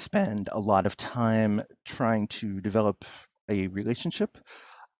spend a lot of time trying to develop a relationship.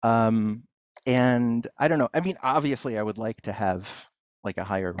 Um, and I don't know. I mean, obviously, I would like to have like a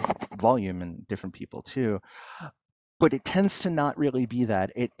higher volume and different people too, but it tends to not really be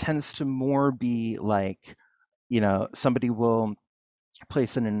that. It tends to more be like, somebody will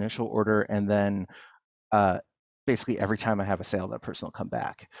place an initial order, and then uh, basically every time I have a sale, that person will come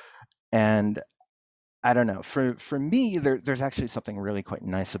back. And I don't know. For me, there's actually something really quite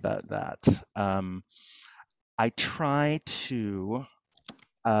nice about that. Um, I try to,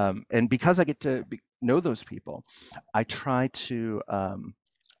 and because I get to know those people, I try to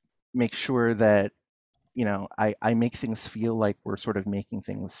make sure that I make things feel like we're sort of making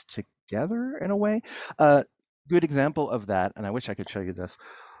things together in a way. Good example of that, and I wish I could show you this,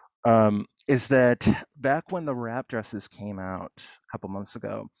 is that back when the wrap dresses came out a couple months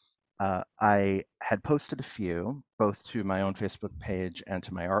ago, I had posted a few, both to my own Facebook page and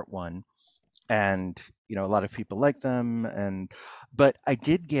to my art one, and a lot of people liked them, but I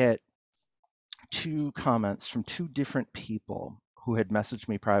did get 2 comments from 2 different people who had messaged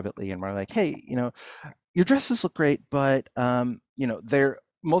me privately and were like, "Hey, your dresses look great, but they're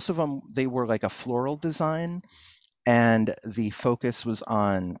most of them they were like a floral design, and the focus was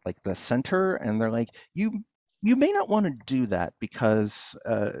on like the center, and they're like, you may not want to do that because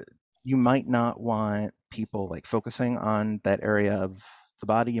you might not want people like focusing on that area of the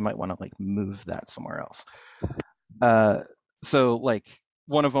body. You might want to like move that somewhere else." Uh, so like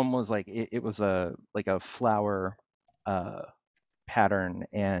one of them was like it was a like a flower uh, pattern,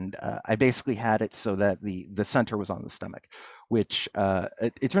 and I basically had it so that the center was on the stomach, which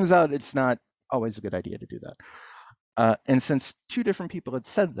it turns out it's not always a good idea to do that. And since 2 different people had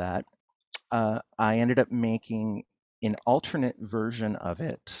said that, I ended up making an alternate version of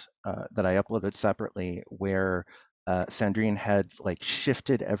it that I uploaded separately, where Sandrine had like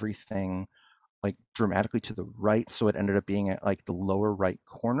shifted everything like dramatically to the right, so it ended up being at like the lower right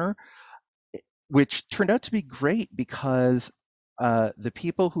corner, which turned out to be great because the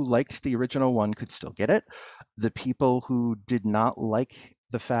people who liked the original one could still get it. The people who did not like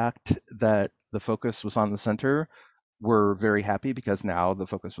the fact that the focus was on the center were very happy because now the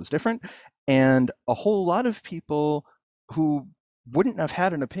focus was different. And a whole lot of people who wouldn't have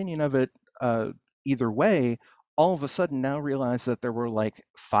had an opinion of it either way all of a sudden now realized that there were like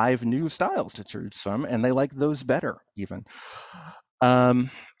 5 new styles to choose from, and they like those better even.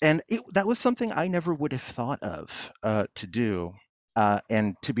 And that was something I never would have thought of to do.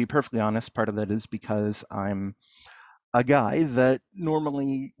 And to be perfectly honest, part of that is because I'm a guy that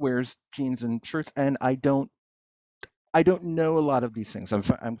normally wears jeans and shirts, and I don't know a lot of these things.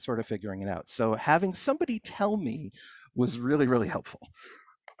 I'm sort of figuring it out. So having somebody tell me was really, really helpful.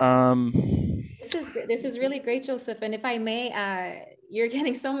 Um, This is really great, Joseph. And if I may, you're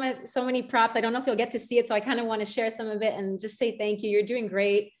getting so many props. I don't know if you'll get to see it, so I kind of want to share some of it and just say thank you. You're doing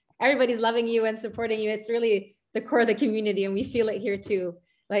great. Everybody's loving you and supporting you. It's really the core of the community, and we feel it here too.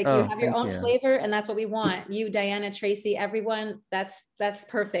 Like you oh, have your thank own you. flavor, and that's what we want. You, Diana, Tracy, everyone. That's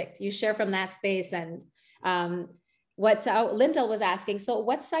perfect. You share from that space, and what Lyndall was asking. So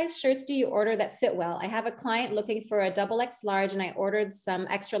what size shirts do you order that fit well? I have a client looking for a XX large, and I ordered some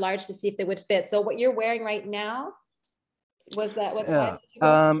extra large to see if they would fit. So what you're wearing right now, was that what size did you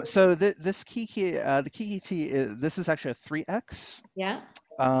go for? So this Kiki, the Kiki T, this is actually a 3X. Yeah.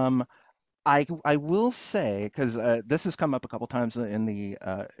 I will say, because this has come up a couple times in the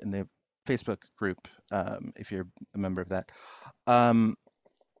Facebook group, if you're a member of that,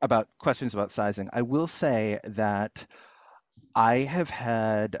 about questions about sizing. I will say that I have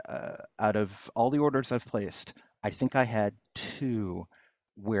had, out of all the orders I've placed, I think I had 2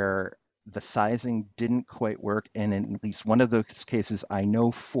 where the sizing didn't quite work, and in at least one of those cases, I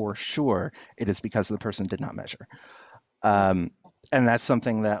know for sure it is because the person did not measure. And that's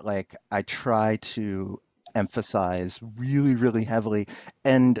something that like I try to emphasize really, really heavily.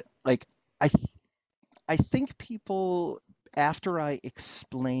 And like I I think people, after I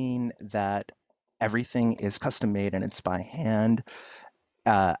explain that everything is custom made and it's by hand,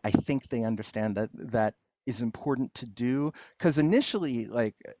 I think they understand that that is important to do. Because initially,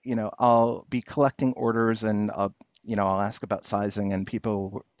 like, I'll be collecting orders and I'll ask about sizing, and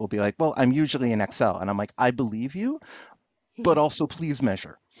people will be like, well, I'm usually in XL. And I'm like, I believe you, but also please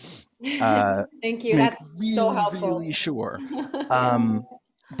measure. Thank you. Make That's so really, really helpful. sure. Yeah.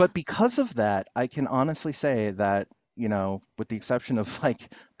 But because of that, I can honestly say that, with the exception of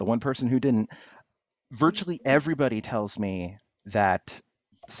like the one person who didn't, virtually everybody tells me that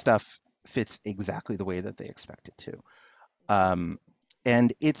stuff fits exactly the way that they expect it to.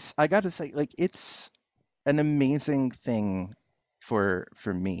 And I got to say, like, it's an amazing thing for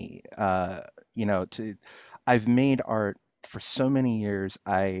me. I've made art for so many years.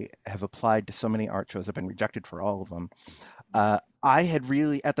 I have applied to so many art shows. I've been rejected for all of them. I had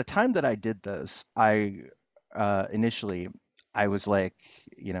really, at the time that I did this, initially, I was like,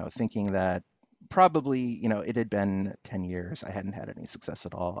 thinking that probably, it had been 10 years. I hadn't had any success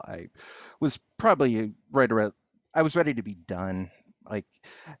at all. I was probably I was ready to be done. Like,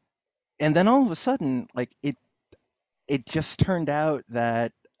 and then all of a sudden, like, it just turned out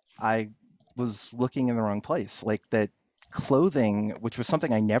that I was looking in the wrong place. Like, that clothing, which was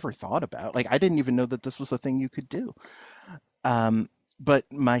something I never thought about, like, I didn't even know that this was a thing you could do. But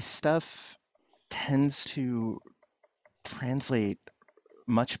my stuff tends to translate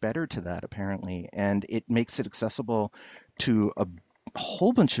much better to that, apparently, and it makes it accessible to a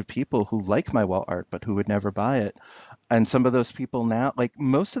whole bunch of people who like my wall art but who would never buy it. And some of those people now, like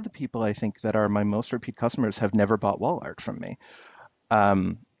most of the people I think that are my most repeat customers, have never bought wall art from me.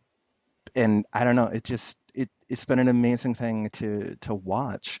 And I don't know, it's been an amazing thing to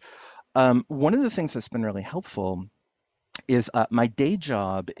watch. One of the things that's been really helpful is my day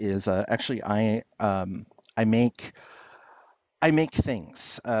job is actually I make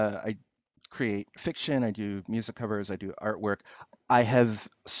things. I create fiction. I do music covers. I do artwork. I have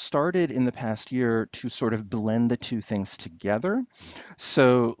started in the past year to sort of blend the two things together.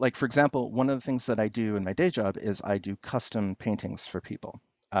 So, like for example, one of the things that I do in my day job is I do custom paintings for people.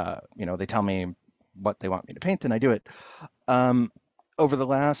 They tell me what they want me to paint, and I do it. Um, Over the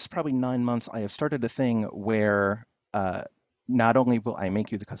last probably 9 months, I have started a thing where not only will I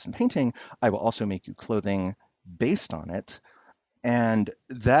make you the custom painting, I will also make you clothing based on it. And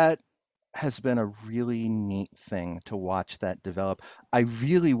that has been a really neat thing to watch that develop. I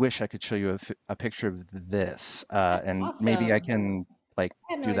really wish I could show you a picture of this, and maybe I Awesome. can like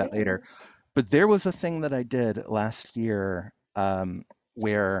I had no do that idea. later. But there was a thing that I did last year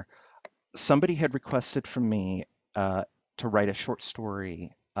where somebody had requested from me to write a short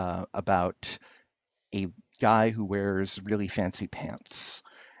story about a guy who wears really fancy pants,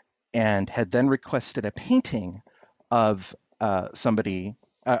 and had then requested a painting of somebody,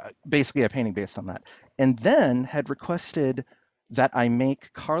 basically a painting based on that, and then had requested that I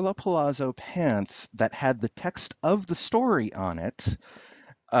make Carla Palazzo pants that had the text of the story on it,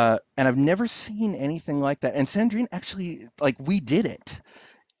 And I've never seen anything like that. And Sandrine actually, like, we did it.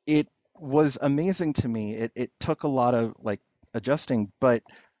 It was amazing to me. It took a lot of like adjusting, but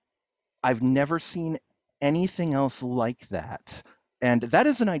I've never seen anything else like that. And that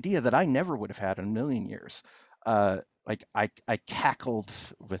is an idea that I never would have had in a million years. Like I cackled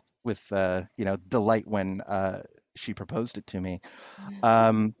with delight when she proposed it to me.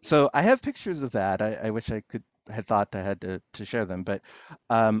 So I have pictures of that. I wish I had thought I had to share them, but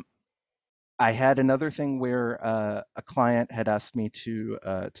um, I had another thing where a client had asked me to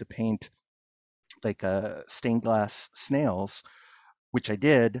paint like stained glass snails, which I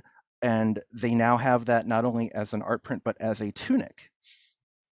did, and they now have that not only as an art print but as a tunic,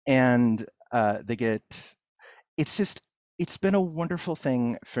 and they get. It's just it's been a wonderful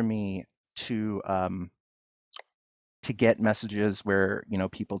thing for me to get messages where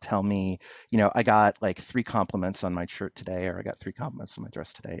people tell me I got like 3 compliments on my shirt today, or I got 3 compliments on my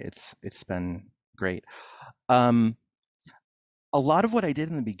dress today. It's been great. um a lot of what I did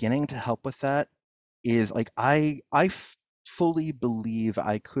in the beginning to help with that is like fully believe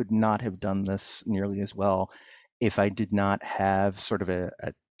I could not have done this nearly as well if I did not have sort of a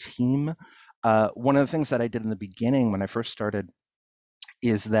team. One of the things that I did in the beginning when I first started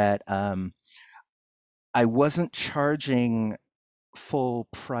is that I wasn't charging full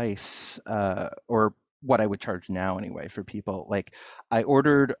price, or what I would charge now anyway for people. Like I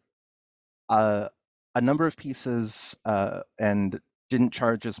ordered a, a number of pieces and didn't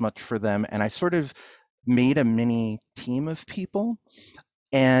charge as much for them. And I sort of made a mini team of people.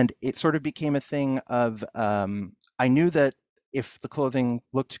 And it sort of became a thing of I knew that if the clothing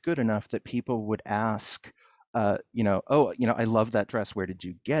looked good enough, that people would ask, oh, I love that dress. Where did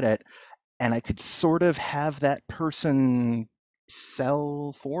you get it? And I could sort of have that person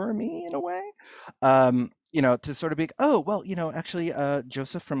sell for me in a way, to sort of be, oh, well, actually,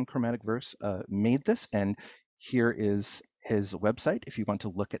 Joseph from Chromatic Verse made this, and here is his website if you want to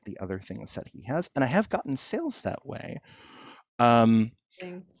look at the other things that he has. And I have gotten sales that way. And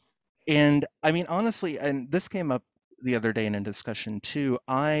I mean, honestly, and this came up the other day in a discussion too,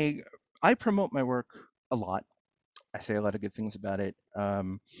 I promote my work a lot. I say a lot of good things about it.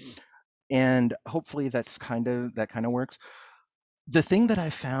 And hopefully that kind of works. The thing that I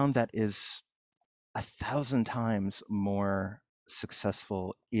found that is 1,000 times more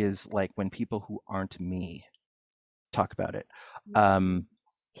successful is like when people who aren't me talk about it.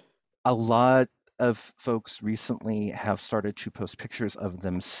 A lot of folks recently have started to post pictures of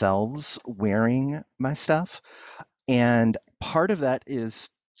themselves wearing my stuff, and part of that is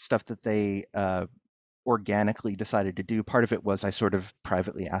stuff that they organically decided to do. Part of it was I sort of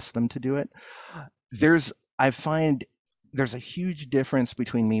privately asked them to do it. I find there's a huge difference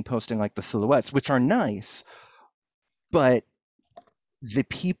between me posting like the silhouettes, which are nice, but the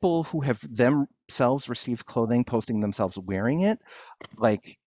people who have themselves received clothing posting themselves wearing it,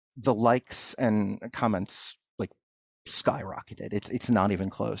 like the likes and comments like skyrocketed. It's not even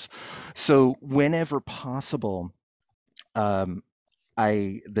close. So whenever possible,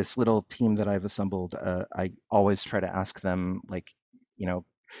 this little team that I've assembled, I always try to ask them, like,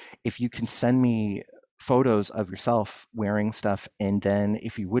 if you can send me photos of yourself wearing stuff, and then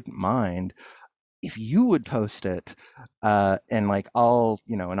if you wouldn't mind, if you would post it, and like I'll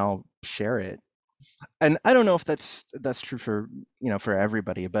share it. And I don't know if that's true for for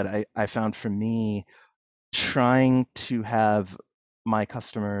everybody, but I found for me, trying to have my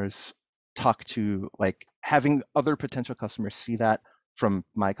customers talk to, like, having other potential customers see that from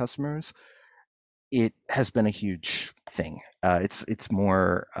my customers, it has been a huge thing. It's been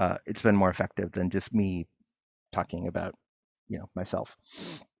more effective than just me talking about myself.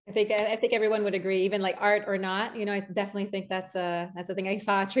 I think everyone would agree, even like art or not. I definitely think that's a thing. I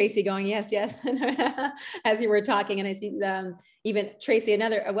saw Tracy going, yes, yes, as you were talking, and I see even Tracy, a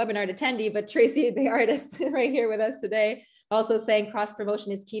WebinArt attendee, but Tracy, the artist, right here with us today, also saying cross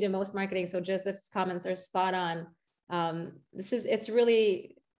promotion is key to most marketing. So Joseph's comments are spot on. It's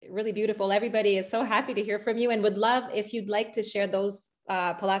really, really beautiful. Everybody is so happy to hear from you, and would love if you'd like to share those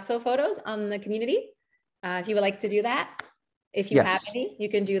palazzo photos on the community. If you would like to do that. If you have any, you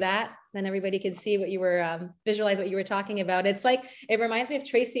can do that. Then everybody can see what you were, visualize what you were talking about. It's like, it reminds me of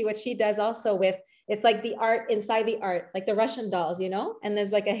Tracy, what she does also with, it's like the art inside the art, like the Russian dolls, and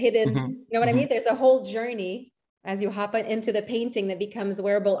there's like a hidden, you know what I mean? There's a whole journey as you hop into the painting that becomes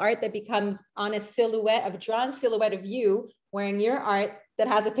wearable art, that becomes on a silhouette, of drawn silhouette of you wearing your art that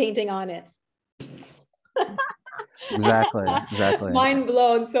has a painting on it. Exactly. Mind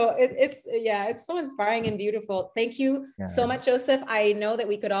blown. So it's so inspiring and beautiful. Thank you so much, Joseph. I know that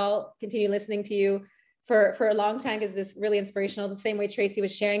we could all continue listening to you for a long time because this is really inspirational, the same way Tracy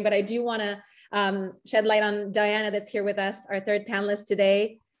was sharing. But I do want to shed light on Diana that's here with us, our third panelist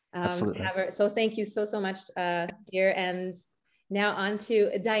today. Absolutely. So thank you so much, dear. And now on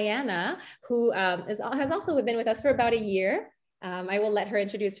to Diana, who has also been with us for about a year. I will let her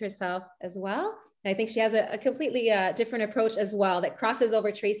introduce herself as well. And I think she has a completely different approach as well that crosses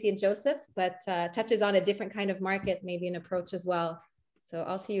over Tracy and Joseph, but touches on a different kind of market, maybe an approach as well. So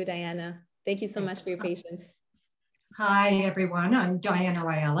all to you, Diana. Thank you so much for your patience. Hi, everyone. I'm Diana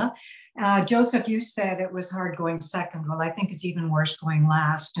Raella. Joseph, you said it was hard going second. Well, I think it's even worse going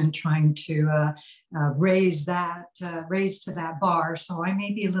last and trying to raise to that bar. So I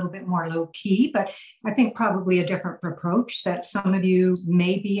may be a little bit more low key, but I think probably a different approach that some of you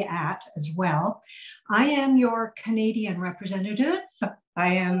may be at as well. I am your Canadian representative.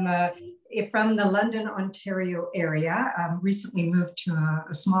 I am from the London, Ontario area. Recently moved to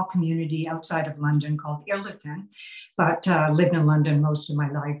a small community outside of London called Irliton, but lived in London most of my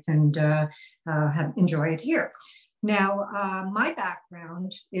life and have enjoyed it here. Now, my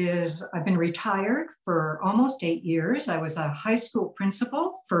background is I've been retired for almost 8 years. I was a high school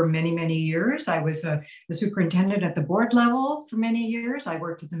principal for many, many years. I was a superintendent at the board level for many years. I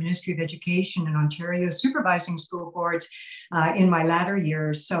worked at the Ministry of Education in Ontario, supervising school boards in my latter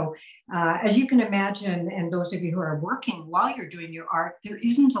years. So as you can imagine, and those of you who are working while you're doing your art, there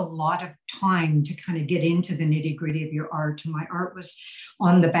isn't a lot of time to kind of get into the nitty-gritty of your art. And my art was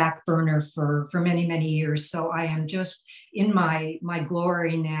on the back burner for many, many years. So I am just in my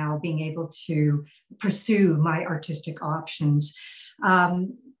glory now, being able to pursue my artistic options.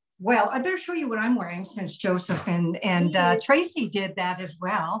 Well, I better show you what I'm wearing since Joseph and Tracy did that as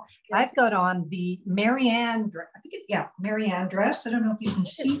well. Yes. I've got on the Marianne dress. I think Marianne dress. I don't know if you can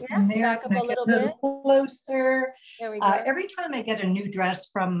see from there. Back up a little bit closer. There we go. Every time I get a new dress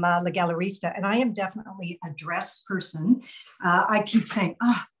from La Galeriste, and I am definitely a dress person, I keep saying,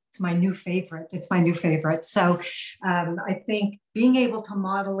 it's my new favorite. It's my new favorite. So I think being able to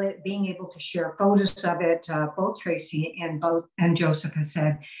model it, being able to share photos of it, both Tracy and Joseph has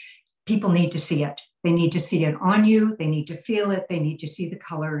said, people need to see it. They need to see it on you. They need to feel it. They need to see the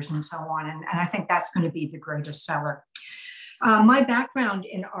colors and so on. And I think that's going to be the greatest seller. My background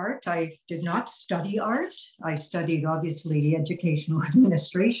in art, I did not study art. I studied, obviously, educational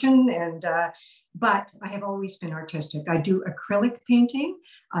administration, but I have always been artistic. I do acrylic painting.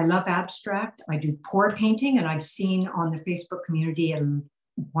 I love abstract. I do pour painting, and I've seen on the Facebook community a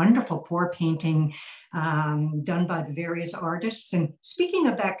wonderful pour painting done by the various artists. And speaking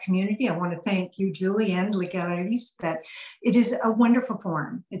of that community, I want to thank you, Julie, and La Galeriste, that it is a wonderful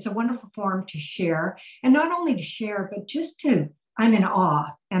forum. It's a wonderful forum to share, and not only to share, but I'm in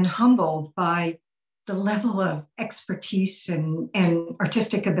awe and humbled by the level of expertise and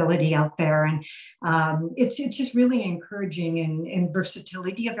artistic ability out there. And it's just really encouraging and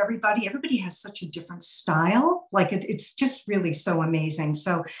versatility of everybody. Everybody has such a different style. Like it's just really so amazing.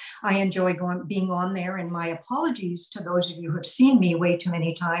 So I enjoy being on there, and my apologies to those of you who have seen me way too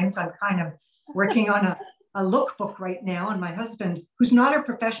many times. I'm kind of working on a lookbook right now, and my husband, who's not a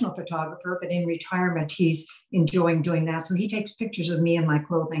professional photographer, but in retirement, he's enjoying doing that. So he takes pictures of me and my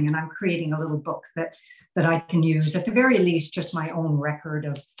clothing, and I'm creating a little book that I can use, at the very least, just my own record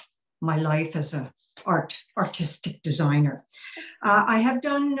of my life as an artistic designer. I have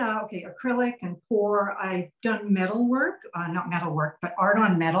done acrylic and pour. I've done metal work, not metal work, but art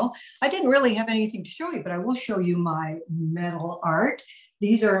on metal. I didn't really have anything to show you, but I will show you my metal art.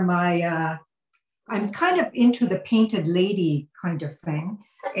 These are my I'm kind of into the painted lady kind of thing.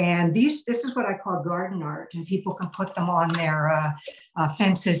 And this is what I call garden art, and people can put them on their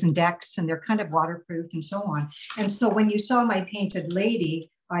fences and decks, and they're kind of waterproof and so on. And so when you saw my painted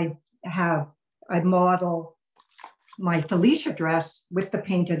lady, I model my Felicia dress with the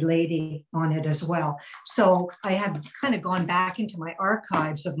painted lady on it as well. So I have kind of gone back into my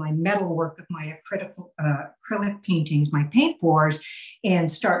archives of my metal work, of my acrylic paintings, my paint pours, and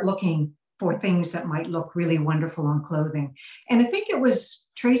start looking for things that might look really wonderful on clothing. And I think it was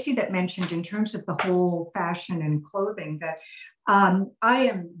Tracy that mentioned, in terms of the whole fashion and clothing, that I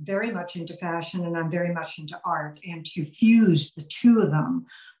am very much into fashion and I'm very much into art, and to fuse the two of them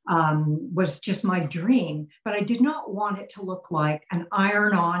was just my dream. But I did not want it to look like an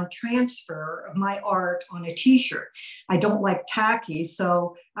iron-on transfer of my art on a t-shirt. I don't like tacky,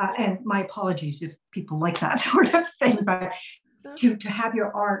 so, and my apologies if people like that sort of thing, but to have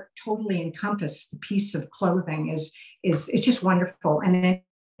your art totally encompass the piece of clothing is just wonderful. And then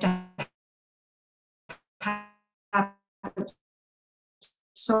to have it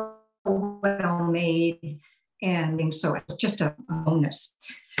so well made, and so it's just a bonus.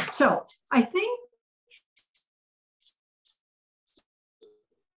 So I think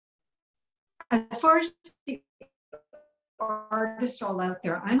as far as the artists all out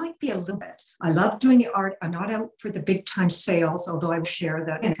there, I might be a little bit. I love doing the art. I'm not out for the big time sales, although I will share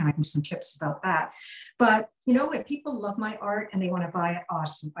that and kind of some tips about that. But you know, if people love my art and they want to buy it,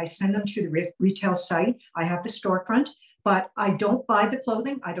 awesome. I send them to the retail site. I have the storefront, but I don't buy the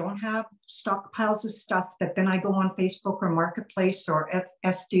clothing. I don't have stockpiles of stuff that then I go on Facebook or Marketplace or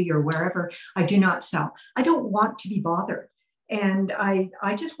SD or wherever. I do not sell. I don't want to be bothered. And I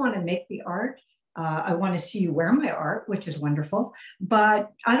just want to make the art. I want to see you wear my art, which is wonderful, but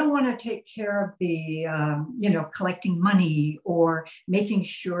I don't want to take care of the, collecting money or making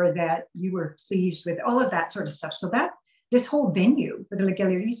sure that you were pleased with all of that sort of stuff. So that this whole venue for the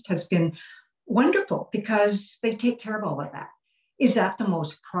Galeriste has been wonderful because they take care of all of that. Is that the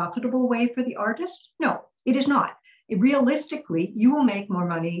most profitable way for the artist? No, it is not. Realistically, you will make more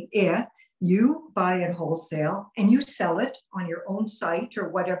money if you buy it wholesale and you sell it on your own site or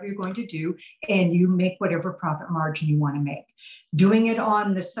whatever you're going to do, and you make whatever profit margin you want to make. Doing it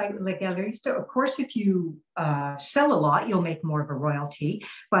on the site of Galeriste, of course, if you sell a lot, you'll make more of a royalty.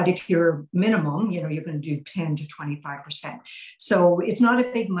 But if you're minimum, you're going to do 10 to 25%. So it's not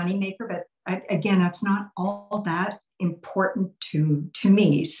a big money maker, but again, that's not all that important to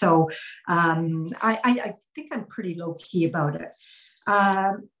me. So I think I'm pretty low key about it.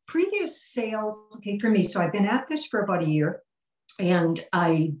 Previous sales, okay, for me, so I've been at this for about a year, and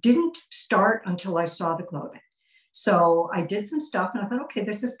I didn't start until I saw the clothing. So I did some stuff and I thought, okay,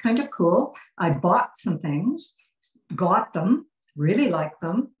 this is kind of cool. I bought some things, got them, really liked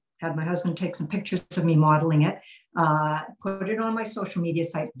them, had my husband take some pictures of me modeling it, put it on my social media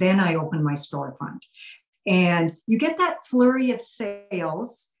site. Then I opened my storefront. And you get that flurry of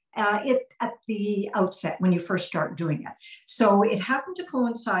sales at the outset when you first start doing it. So it happened to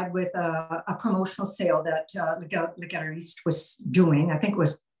coincide with a promotional sale that the Galeriste was doing. I think it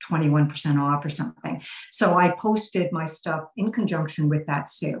was 21% off or something. So I posted my stuff in conjunction with that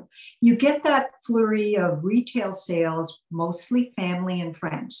sale. You get that flurry of retail sales, mostly family and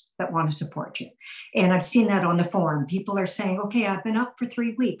friends that want to support you. And I've seen that on the forum. People are saying, okay, I've been up for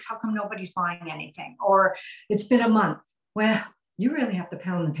 3 weeks. How come nobody's buying anything? Or it's been a month. Well, you really have to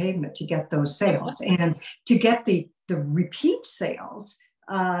pound the pavement to get those sales. And to get the repeat sales,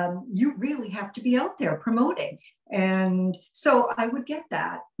 you really have to be out there promoting. And so I would get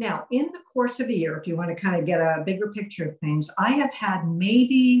that. Now, in the course of a year, if you want to kind of get a bigger picture of things, I have had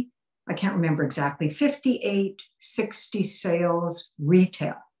maybe, I can't remember exactly, 58, 60 sales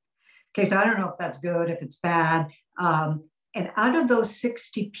retail. Okay, so I don't know if that's good, if it's bad. And out of those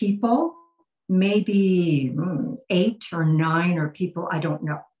 60 people, maybe 8 or 9 are people I don't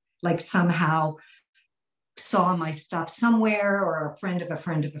know, like somehow saw my stuff somewhere or a friend of a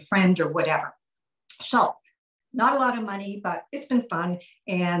friend of a friend or whatever. So not a lot of money, but it's been fun.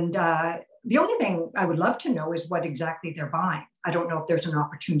 And the only thing I would love to know is what exactly they're buying. I don't know if there's an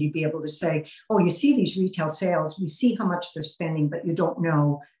opportunity to be able to say, oh, you see these retail sales, you see how much they're spending, but you don't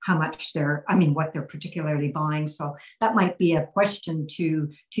know how much what they're particularly buying. So that might be a question to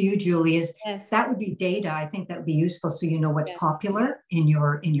you, Julie, is yes. That would be data. I think that would be useful so you know what's popular in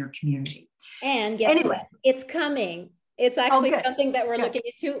your community. And guess what? It's coming. It's actually something that we're looking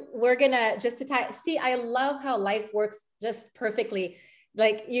into. We're gonna see, I love how life works just perfectly.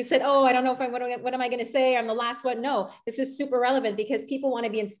 Like you said, oh, I don't know if what am I going to say? I'm the last one. No, this is super relevant because people want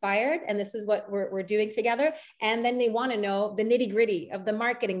to be inspired. And this is what we're doing together. And then they want to know the nitty gritty of the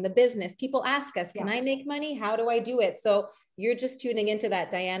marketing, the business. People ask us, can I make money? How do I do it? So you're just tuning into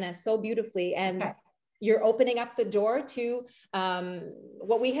that, Diana, so beautifully. And you're opening up the door to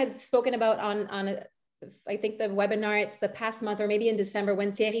what we had spoken about on I think the WebinART the past month, or maybe in December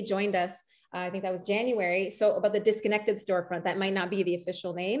when Thierry joined us. I think that was January. So about the disconnected storefront, that might not be the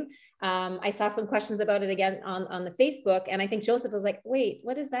official name. I saw some questions about it again on the Facebook. And I think Joseph was like, wait,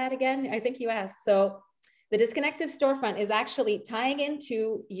 what is that again? I think you asked. So the disconnected storefront is actually tying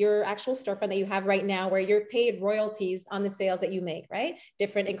into your actual storefront that you have right now, where you're paid royalties on the sales that you make, right?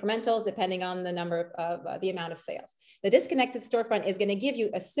 Different incrementals depending on the number of the amount of sales. The disconnected storefront is going to give you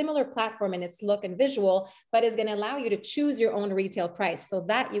a similar platform in its look and visual, but is going to allow you to choose your own retail price. So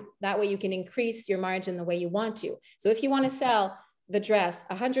that way you can increase your margin the way you want to. So if you want to sell the dress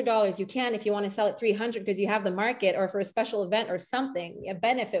 $100, you can. If you want to sell it $300 because you have the market, or for a special event or something, a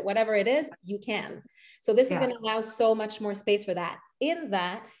benefit, whatever it is, you can. So this is going to allow so much more space for that. In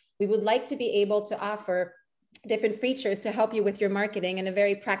that, we would like to be able to offer different features to help you with your marketing in a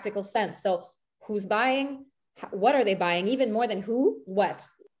very practical sense. So who's buying? What are they buying? Even more than who, what?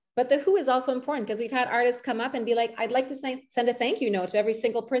 But the who is also important, because we've had artists come up and be like, I'd like to send a thank you note to every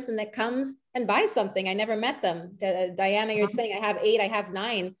single person that comes and buys something. I never met them. Diana, you're saying I have 8, I have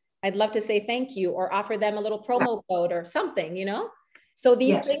 9. I'd love to say thank you, or offer them a little promo code or something, you know? So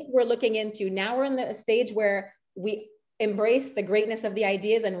these things we're looking into. Now we're in the stage where we embrace the greatness of the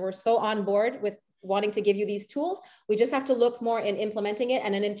ideas, and we're so on board with wanting to give you these tools. We just have to look more in implementing it,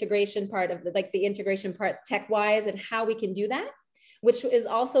 and an integration part of the integration part tech-wise, and how we can do that, which is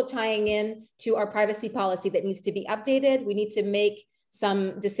also tying in to our privacy policy that needs to be updated. We need to make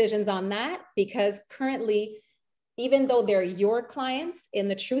some decisions on that, because currently, even though they're your clients in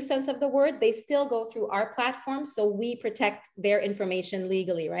the true sense of the word, they still go through our platform. So we protect their information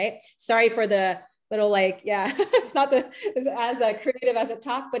legally, right? Sorry for the little it's not as creative as a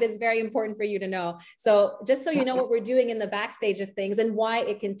talk, but it's very important for you to know. So just so you know what we're doing in the backstage of things, and why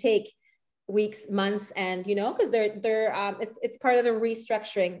it can take weeks, months, and because it's part of the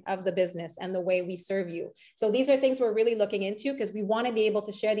restructuring of the business and the way we serve you. So these are things we're really looking into, because we want to be able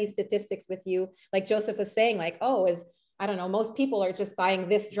to share these statistics with you. Like Joseph was saying, like, I don't know, most people are just buying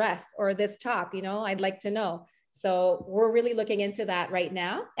this dress or this top, I'd like to know. So we're really looking into that right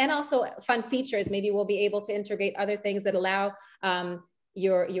now. And also fun features. Maybe we'll be able to integrate other things that allow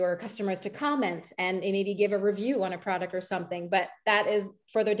your customers to comment and maybe give a review on a product or something, but that is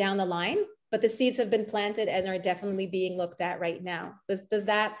further down the line. But the seeds have been planted and are definitely being looked at right now. Does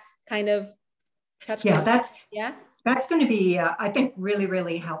that kind of touch? That's going to be, I think, really,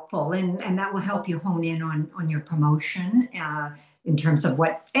 really helpful. And that will help you hone in on your promotion in terms of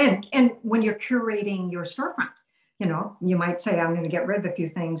what, and when you're curating your storefront, you might say, I'm going to get rid of a few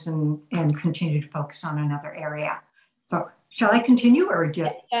things and continue to focus on another area. So shall I continue, or do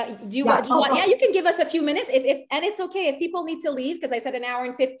you want? Yeah, you can give us a few minutes. And it's okay if people need to leave, because I said an hour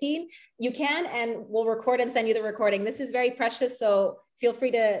and 15, you can, and we'll record and send you the recording. This is very precious, so feel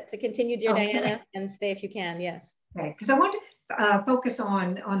free to continue, dear Diana, and stay if you can. Yes. Okay, because I want to focus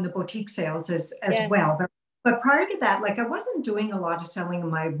on the boutique sales as well. But prior to that, I wasn't doing a lot of selling of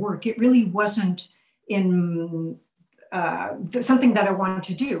my work. It really wasn't in something that I wanted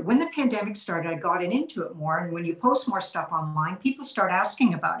to do. When the pandemic started, I got into it more. And when you post more stuff online, people start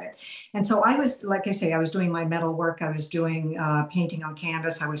asking about it. And so I was, like I say, I was doing my metal work. I was doing painting on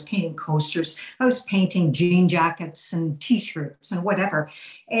canvas. I was painting coasters. I was painting jean jackets and T-shirts and whatever.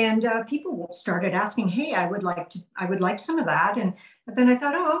 And people started asking, hey, I would like some of that. And then I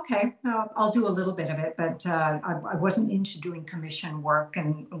thought, okay, I'll do a little bit of it, but I wasn't into doing commission work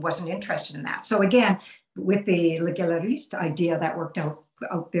and wasn't interested in that. So again, with the Galeriste idea, that worked out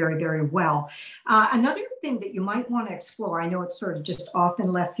very, very well. Another thing that you might want to explore, I know it's sort of just off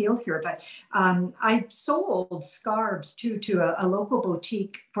in left field here, but I sold scarves to a local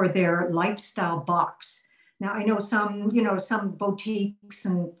boutique for their lifestyle box. Now I know some boutiques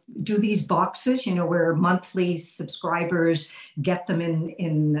and do these boxes, where monthly subscribers get them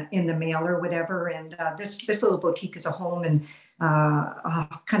in the mail or whatever. And this little boutique is a home and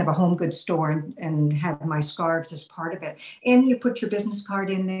kind of a home goods store, and have my scarves as part of it. And you put your business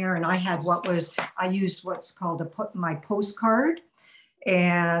card in there. And I used what's called my postcard.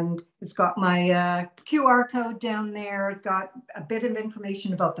 And it's got my QR code down there. It's got a bit of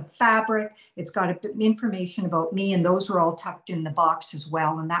information about the fabric. It's got a bit of information about me, and those were all tucked in the box as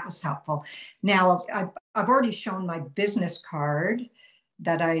well. And that was helpful. Now, I've already shown my business card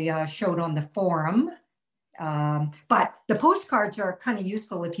that I showed on the forum. But the postcards are kind of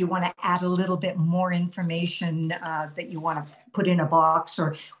useful if you want to add a little bit more information that you want to put in a box,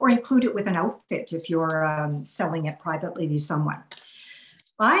 or include it with an outfit if you're selling it privately to someone.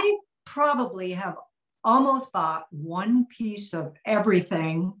 I probably have almost bought one piece of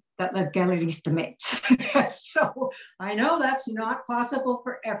everything that the Galeriste makes. So I know that's not possible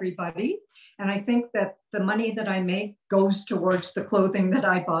for everybody. And I think that the money that I make goes towards the clothing that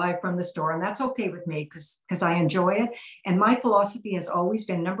I buy from the store. And that's okay with me, because I enjoy it. And my philosophy has always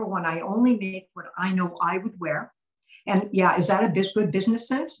been, number one, I only make what I know I would wear. And yeah, is that a good business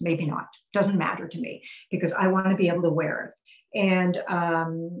sense? Maybe not. Doesn't matter to me, because I want to be able to wear it. And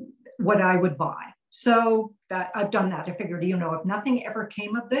what I would buy. So that I've done that. I figured, if nothing ever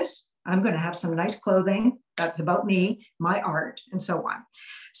came of this, I'm going to have some nice clothing that's about me, my art, and so on.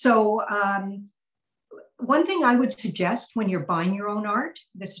 So one thing I would suggest when you're buying your own art,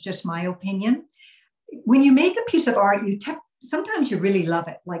 this is just my opinion, when you make a piece of art, sometimes you really love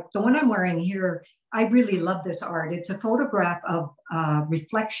it. Like the one I'm wearing here, I really love this art. It's a photograph of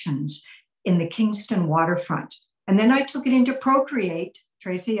reflections in the Kingston waterfront. And then I took it into Procreate.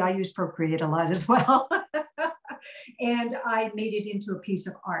 Tracy, I use Procreate a lot as well. And I made it into a piece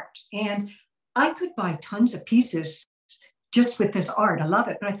of art. And I could buy tons of pieces just with this art. I love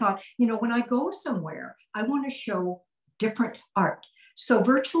it. But I thought, when I go somewhere, I want to show different art. So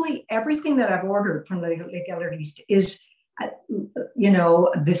virtually everything that I've ordered from the Galeriste is you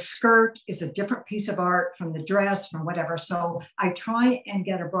know, the skirt is a different piece of art from the dress, from whatever. So I try and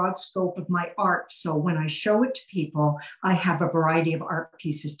get a broad scope of my art. So when I show it to people, I have a variety of art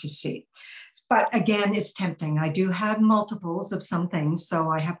pieces to see. But again, it's tempting. I do have multiples of some things, so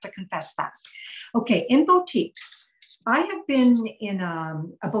I have to confess that. Okay, in boutiques, I have been in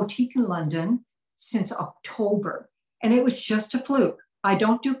a boutique in London since October, and it was just a fluke. I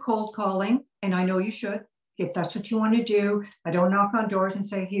don't do cold calling, and I know you should. If that's what you want to do, I don't knock on doors and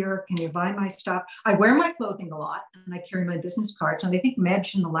say, here, can you buy my stuff? I wear my clothing a lot, and I carry my business cards. And I think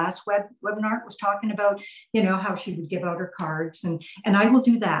Medj in the last WebinART was talking about, you know, how she would give out her cards, and I will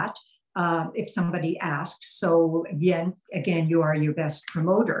do that if somebody asks. So again, you are your best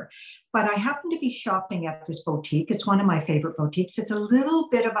promoter. But I happen to be shopping at this boutique. It's one of my favorite boutiques. It's a little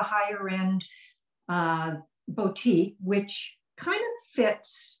bit of a higher end boutique, which kind of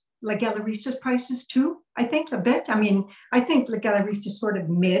fits La Galeriste's prices too, I think a bit. I mean, I think La Galeriste is sort of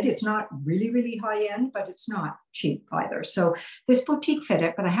mid. It's not really, really high end, but it's not cheap either. So this boutique fit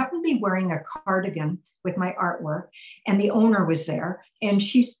it, but I happened to be wearing a cardigan with my artwork, and the owner was there, and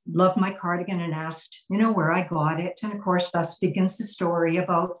she loved my cardigan and asked, you know, where I got it. And of course, thus begins the story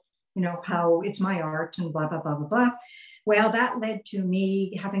about, you know, how it's my art and blah, blah, blah, blah, blah. Well, that led to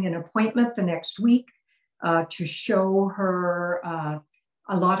me having an appointment the next week to show her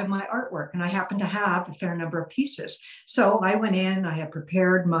a lot of my artwork, and I happen to have a fair number of pieces. So I went in, I had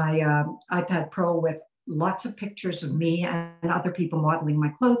prepared my iPad Pro with lots of pictures of me and other people modeling my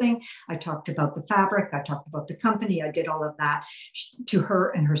clothing. I talked about the fabric, I talked about the company, I did all of that to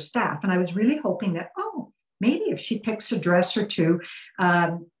her and her staff. And I was really hoping that, oh, maybe if she picks a dress or two,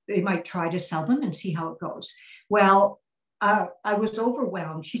 they might try to sell them and see how it goes. Well, I was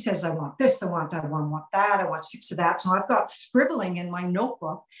overwhelmed. She says, I want this, I want that, I want that, I want 6 of that. So I've got scribbling in my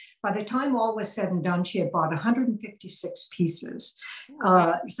notebook. By the time all was said and done, she had bought 156 pieces.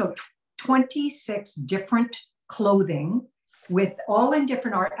 So 26 different clothing with all in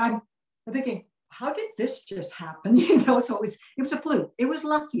different art. I'm thinking, how did this just happen? You know, so it was a fluke. It was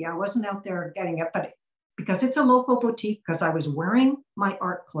lucky. I wasn't out there getting it, but because it's a local boutique, because I was wearing my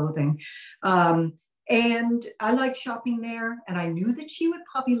art clothing, and I like shopping there, and I knew that she would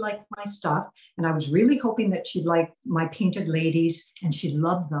probably like my stuff. And I was really hoping that she'd like my painted ladies, and she'd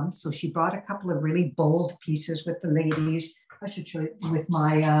love them. So she brought a couple of really bold pieces with the ladies. I should show you with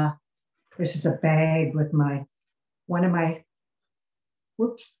my, this is a bag with one of my,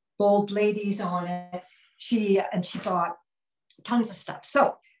 bold ladies on it. She bought tons of stuff.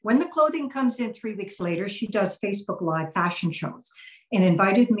 So when the clothing comes in 3 weeks later, she does Facebook Live fashion shows and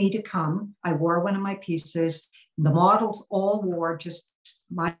invited me to come. I wore one of my pieces. The models all wore just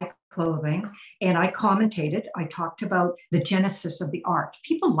my clothing, and I commentated. I talked about the genesis of the art.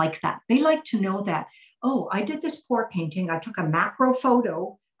 People like that. They like to know that, oh, I did this pour painting. I took a macro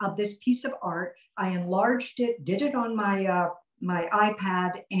photo of this piece of art. I enlarged it, did it on my, my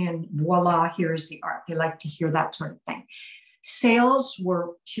iPad, and voila, here's the art. They like to hear that sort of thing. Sales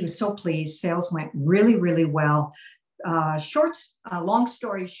were, she was so pleased. Sales went really, really well. Long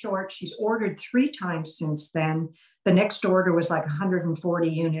story short, she's ordered 3 times since then. The next order was like 140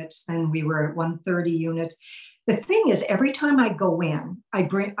 units. Then we were at 130 units. The thing is, every time I go in,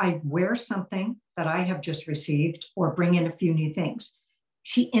 I wear something that I have just received or bring in a few new things.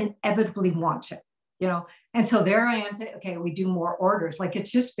 She inevitably wants it, you know? And so there I am saying, okay, we do more orders. Like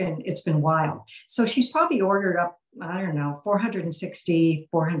it's been wild. So she's probably ordered up, I don't know, 460,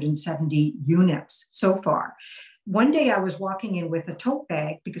 470 units so far. One day I was walking in with a tote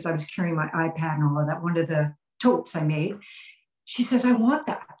bag because I was carrying my iPad and all of that, one of the totes I made. She says, I want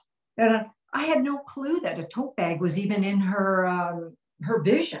that. And I had no clue that a tote bag was even in her, her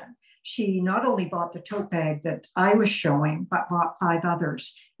vision. She not only bought the tote bag that I was showing, but bought 5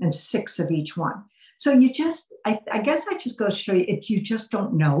 others and 6 of each one. So you just, I guess I just go to show you, you just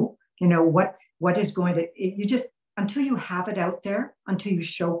don't know, you know, what is going to, you just, until you have it out there, until you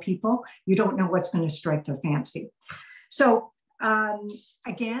show people, you don't know what's going to strike their fancy. So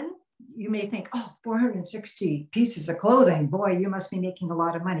again, you may think, oh, 460 pieces of clothing, boy, you must be making a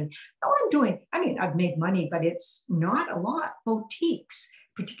lot of money. No, I've made money, but it's not a lot. Boutiques,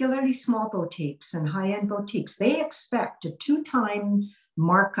 particularly small boutiques and high-end boutiques, they expect a 2-time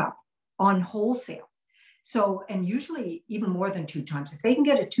markup on wholesale. So, and usually even more than 2 times. If they can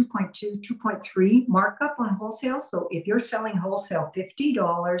get a 2.2, 2.3 markup on wholesale, so if you're selling wholesale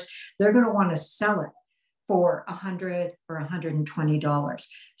 $50, they're going to want to sell it for $100 or $120.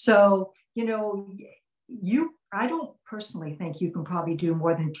 So, you know, I don't personally think you can probably do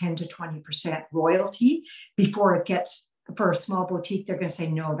more than 10 to 20% royalty before it gets for a small boutique, they're going to say,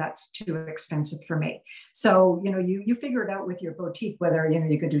 no, that's too expensive for me. So, you know, you figure it out with your boutique, whether, you know,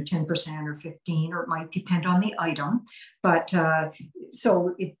 you could do 10% or 15, or it might depend on the item. But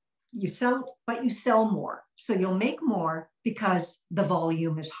so you sell more. So you'll make more because the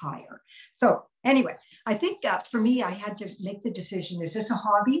volume is higher. So anyway, I think that for me, I had to make the decision, is this a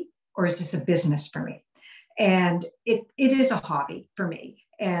hobby or is this a business for me? And it is a hobby for me.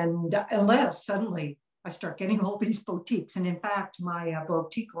 And unless suddenly I start getting all these boutiques. And in fact, my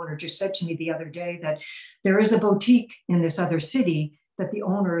boutique owner just said to me the other day that there is a boutique in this other city that the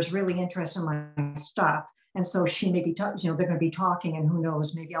owner is really interested in my stuff. And so she may be, you know, they're going to be talking, and who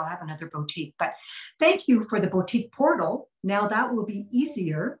knows, maybe I'll have another boutique. But thank you for the boutique portal. Now that will be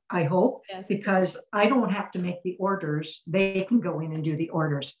easier, I hope, yes, because I don't have to make the orders. They can go in and do the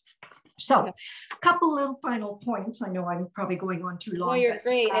orders. So a couple little final points. I know I'm probably going on too long. No, you're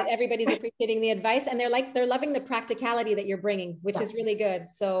great. And everybody's appreciating the advice, and they're loving the practicality that you're bringing, which is really good.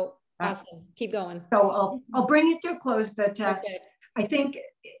 So awesome. Keep going. So I'll bring it to a close, but I think,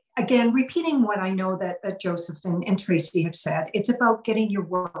 again, repeating what I know that Joseph and Tracy have said, it's about getting your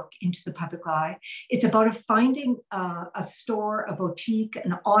work into the public eye. It's about finding a store, a boutique,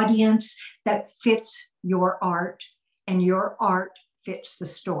 an audience that fits your art, and your art fits the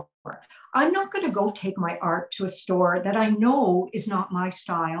store. I'm not going to go take my art to a store that I know is not my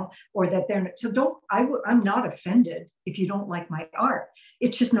style, or that they're, so I'm not offended if you don't like my art.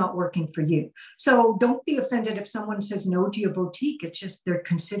 It's just not working for you. So don't be offended if someone says no to your boutique. It's just they're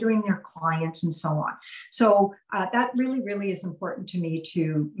considering their clients and so on. So that really, really is important to me,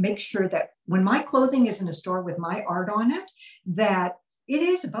 to make sure that when my clothing is in a store with my art on it, that it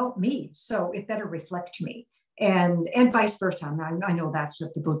is about me. So it better reflect me. And vice versa. I know that's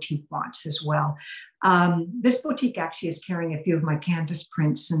what the boutique wants as well. This boutique actually is carrying a few of my canvas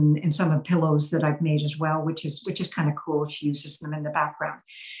prints and some of the pillows that I've made as well, which is kind of cool. She uses them in the background.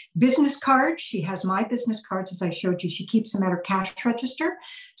 Business cards. She has my business cards, as I showed you. She keeps them at her cash register.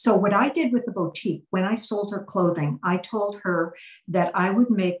 So what I did with the boutique, when I sold her clothing, I told her that I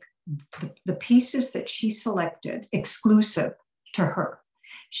would make the pieces that she selected exclusive to her.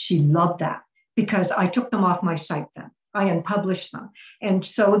 She loved that, because I took them off my site then. I unpublished them. And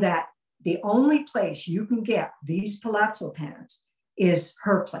so that the only place you can get these palazzo pants is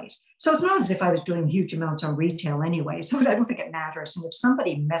her place. So it's not as if I was doing huge amounts on retail anyway, so I don't think it matters. And if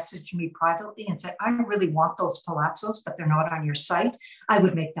somebody messaged me privately and said, I really want those palazzos, but they're not on your site, I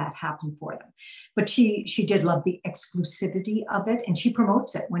would make that happen for them. But she did love the exclusivity of it, and she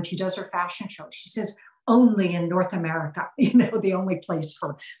promotes it when she does her fashion show. She says, only in North America, you know, the only place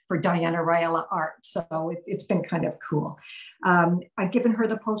for Diana Raella art. So it's been kind of cool. I've given her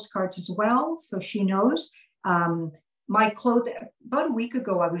the postcards as well, so she knows. My clothing, about a week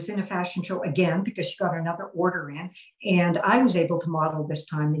ago, I was in a fashion show again because she got another order in, and I was able to model this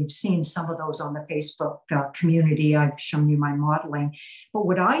time. You've seen some of those on the Facebook community. I've shown you my modeling. But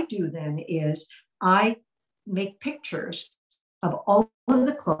what I do then is I make pictures of all of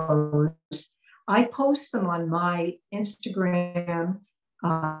the clothes. I post them on my Instagram,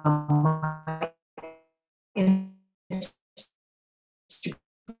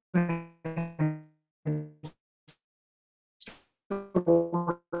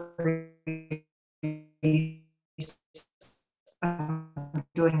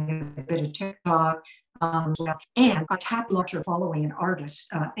 doing a bit of TikTok, and I tap larger following an artist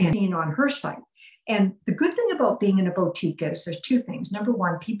and seen on her site. And the good thing about being in a boutique is there's two things. Number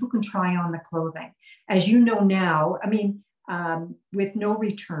one, people can try on the clothing. As you know now, I mean, with no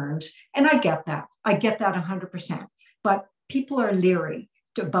returns, and I get that 100%, but people are leery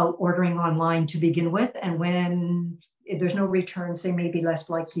about ordering online to begin with. And when there's no returns, they may be less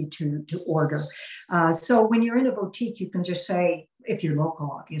likely to order. So when you're in a boutique, you can just say, if you're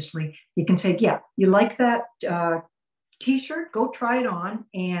local, obviously, you can say, yeah, you like that t-shirt, go try it on,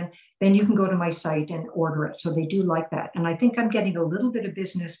 and then you can go to my site and order it. So they do like that. And I think I'm getting a little bit of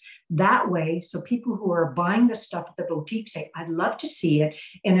business that way. So people who are buying the stuff at the boutique say, I'd love to see it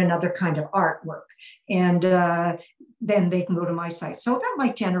in another kind of artwork. And then they can go to my site. So that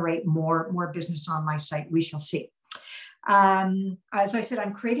might generate more business on my site. We shall see. As I said,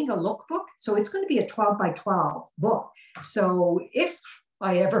 I'm creating a lookbook. So it's going to be a 12 by 12 book. So if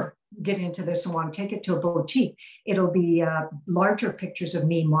I ever get into this and want to take it to a boutique, it'll be larger pictures of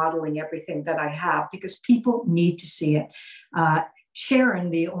me modeling everything that I have, because people need to see it. Sharon,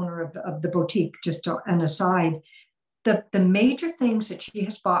 the owner of the boutique, just an aside, the major things that she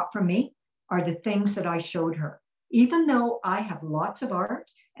has bought from me are the things that I showed her. Even though I have lots of art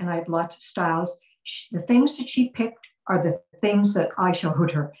and I have lots of styles, the things that she picked are the things that I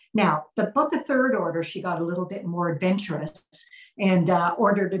showed her. Now, about the third order, she got a little bit more adventurous and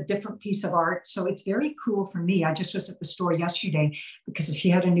ordered a different piece of art. So it's very cool for me. I just was at the store yesterday because she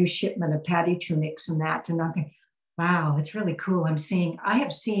had a new shipment of patty tunics and that. And I'm thinking, wow, it's really cool. I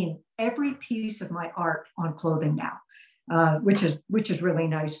have seen every piece of my art on clothing now, which is really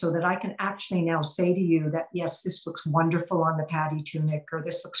nice, so that I can actually now say to you that, yes, this looks wonderful on the patty tunic, or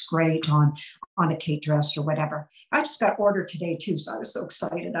this looks great on a Kate dress or whatever. I just got ordered today too, so I was so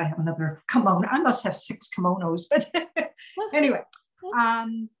excited. I have another kimono. I must have 6 kimonos, but anyway,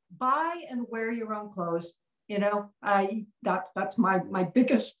 buy and wear your own clothes. You know, that's my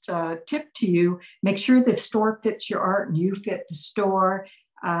biggest tip to you. Make sure the store fits your art and you fit the store.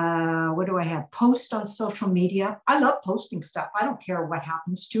 What do I have? Post on social media. I love posting stuff. I don't care what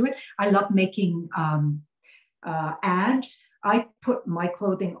happens to it. I love making ads. I put my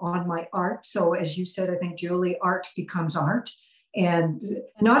clothing on my art. So as you said, I think, Julie, art becomes art. And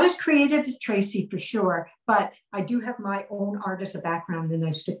not as creative as Tracy for sure, but I do have my own art as a background, and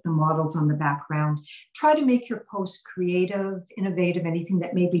I stick the models on the background. Try to make your post creative, innovative, anything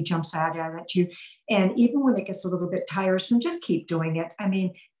that maybe jumps out at you. And even when it gets a little bit tiresome, just keep doing it. I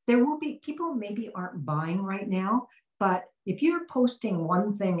mean, there will be people maybe aren't buying right now, but if you're posting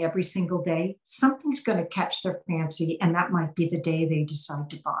one thing every single day, something's going to catch their fancy, and that might be the day they decide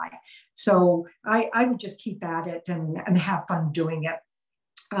to buy. So I would just keep at it and have fun doing it.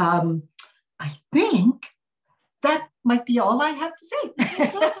 I think that might be all I have to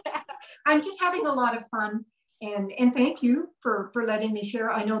say. I'm just having a lot of fun, and thank you for letting me share.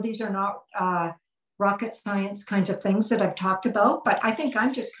 I know these are not rocket science kinds of things that I've talked about, but I think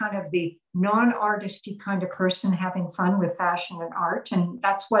I'm just kind of the non-artisty kind of person having fun with fashion and art. And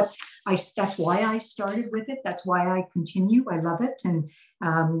that's why I started with it. That's why I continue. I love it. And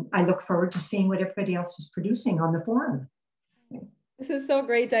I look forward to seeing what everybody else is producing on the forum. This is so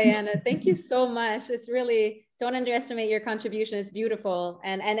great, Diana. Thank you so much. It's really, don't underestimate your contribution. It's beautiful.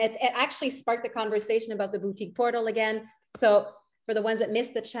 And it actually sparked the conversation about the boutique portal again. So for the ones that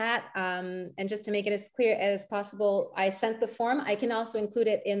missed the chat, and just to make it as clear as possible, I sent the form. I can also include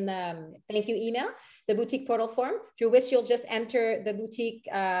it in the thank you email, the boutique portal form, through which you'll just enter the boutique.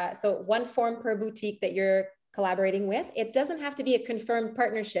 So one form per boutique that you're collaborating with. It doesn't have to be a confirmed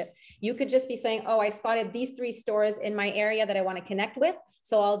partnership. You could just be saying, oh, I spotted these 3 stores in my area that I want to connect with.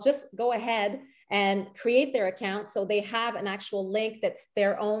 So I'll just go ahead and create their account so they have an actual link that's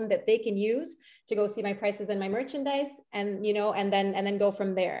their own that they can use to go see my prices and my merchandise, and and then go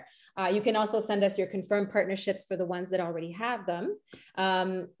from there. You can also send us your confirmed partnerships for the ones that already have them.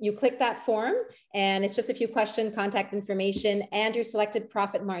 You click that form, and it's just a few questions, contact information, and your selected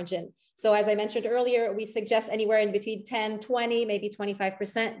profit margin. So as I mentioned earlier, we suggest anywhere in between 10, 20, maybe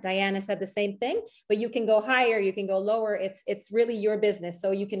 25%. Diana said the same thing, but you can go higher, you can go lower. It's really your business.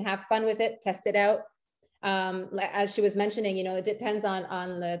 So you can have fun with it, test it out. As she was mentioning, it depends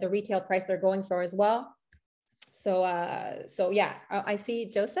on the retail price they're going for as well. So yeah, I see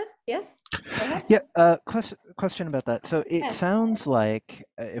Joseph. Yes. Go ahead. Yeah. Question about that. So it sounds like,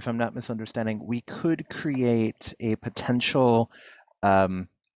 if I'm not misunderstanding, we could create a potential,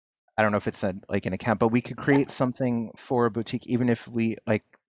 I don't know if it's like an account, but we could create something for a boutique, even if we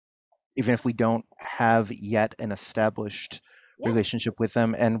don't have yet an established relationship with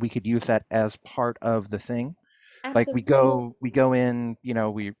them, and we could use that as part of the thing. Absolutely. Like we go in,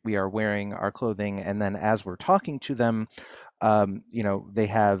 we are wearing our clothing, and then as we're talking to them, they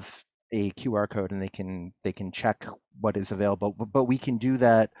have a QR code and they can check what is available, but we can do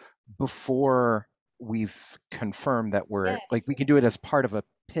that before we've confirmed that we're we can do it as part of a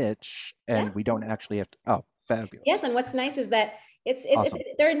pitch, and we don't actually have to. Oh, fabulous. Yes, and what's nice is that awesome.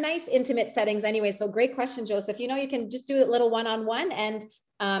 They're nice intimate settings anyway. So great question, Joseph. You can just do a little one-on-one, and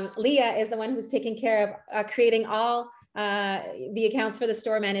Leah is the one who's taking care of creating all the accounts for the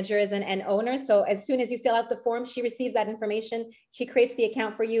store managers and owners. So as soon as you fill out the form, she receives that information. She creates the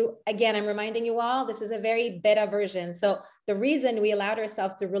account for you. Again, I'm reminding you all, this is a very beta version. So the reason we allowed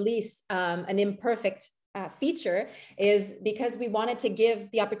ourselves to release an imperfect feature is because we wanted to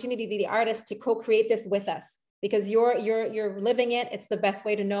give the opportunity to the artist to co-create this with us. Because you're living it. It's the best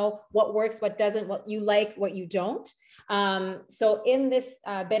way to know what works, what doesn't, what you like, what you don't. So in this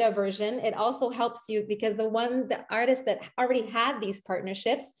beta version, it also helps you because the artists that already had these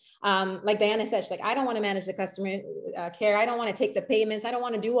partnerships, like Diana said, she's like, I don't want to manage the customer care. I don't want to take the payments. I don't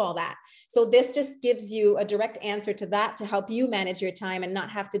want to do all that. So this just gives you a direct answer to that to help you manage your time and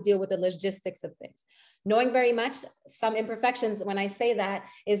not have to deal with the logistics of things. Knowing very much some imperfections when I say that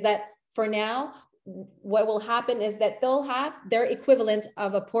is that for now, what will happen is that they'll have their equivalent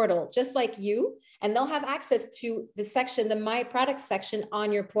of a portal, just like you, and they'll have access to the section, the My Products section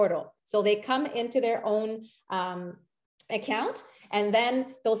on your portal. So they come into their own account, and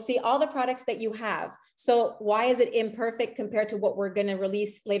then they'll see all the products that you have. So why is it imperfect compared to what we're going to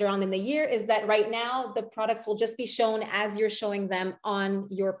release later on in the year is that right now the products will just be shown as you're showing them on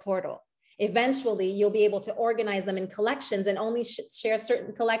your portal. Eventually, you'll be able to organize them in collections and only share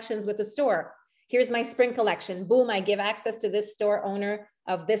certain collections with the store. Here's my spring collection. Boom, I give access to this store owner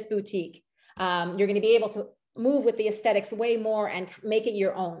of this boutique. You're going to be able to move with the aesthetics way more and make it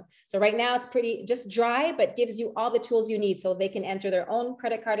your own. So right now it's pretty just dry, but gives you all the tools you need so they can enter their own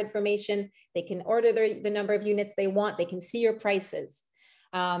credit card information. They can order the number of units they want. They can see your prices.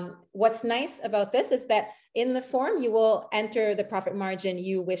 What's nice about this is that in the form, you will enter the profit margin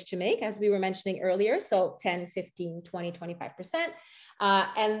you wish to make, as we were mentioning earlier. So 10, 15, 20, 25%.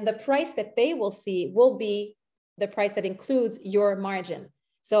 And the price that they will see will be the price that includes your margin.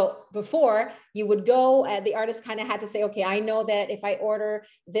 So before you would go, the artist kind of had to say, okay, I know that if I order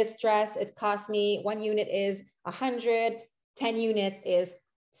this dress, it costs me 1 unit is 100, 10 units is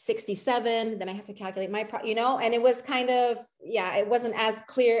 67. Then I have to calculate my, and it was kind of, yeah, it wasn't as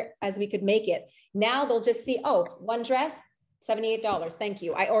clear as we could make it. Now they'll just see, oh, 1 dress, $78. Thank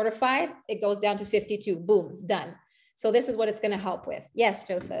you. I order 5, it goes down to 52. Boom, done. So this is what it's going to help with. Yes,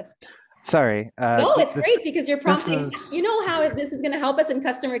 Joseph. Sorry. No, it's great because you're prompting, you know how this is going to help us in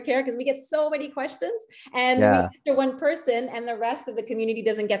customer care because we get so many questions and we answer one person and the rest of the community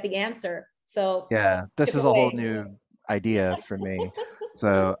doesn't get the answer. So yeah, this is a whole new idea for me.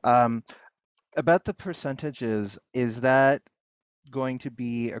 So about the percentages, is that going to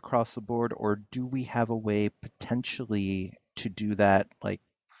be across the board, or do we have a way potentially to do that, like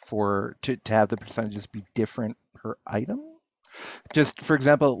to have the percentages be different per item? Just for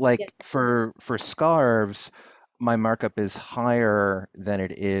example, like for scarves, my markup is higher than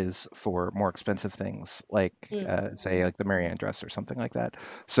it is for more expensive things, like say like the Marianne dress or something like that.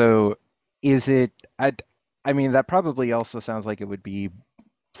 So is it, I mean, that probably also sounds like it would be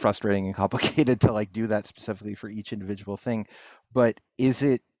frustrating and complicated to like do that specifically for each individual thing, but is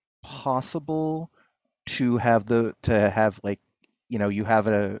it possible to have like, you have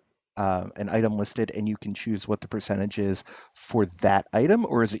an item listed and you can choose what the percentage is for that item,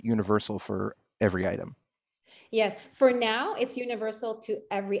 or is it universal for every item? Yes, for now it's universal to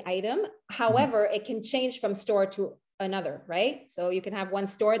every item. However, it can change from store to another, right? So you can have one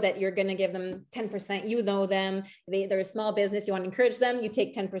store that you're going to give them 10%, you know them, they're a small business, you want to encourage them, you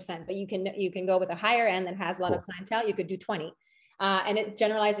take 10%, but you can go with a higher end that has a lot of clientele, you could do 20. And it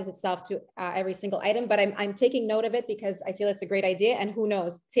generalizes itself to every single item, but I'm taking note of it because I feel it's a great idea. And who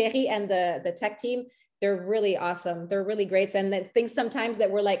knows, Thierry and the tech team, they're really awesome. They're really great. And the things sometimes that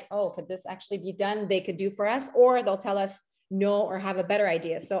we're like, oh, could this actually be done? They could do for us, or they'll tell us no, or have a better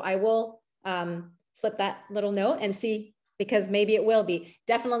idea. So I will slip that little note and see, because maybe it will be.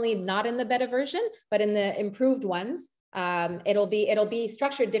 Definitely not in the beta version, but in the improved ones, it'll be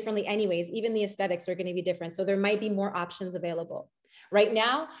structured differently anyways. Even the aesthetics are going to be different. So there might be more options available. Right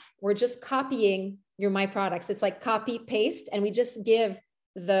now, we're just copying your My Products. It's like copy paste, and we just give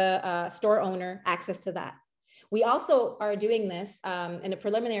the store owner access to that. We also are doing this in a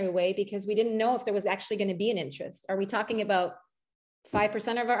preliminary way because we didn't know if there was actually going to be an interest. Are we talking about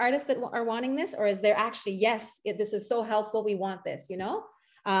 5% of our artists that are wanting this, or is there actually, yes, this is so helpful, we want this,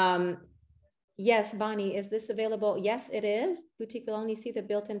 Yes, Bonnie, is this available? Yes, it is. Boutique will only see the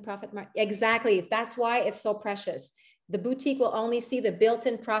built-in profit margin. Exactly. That's why it's so precious. The boutique will only see the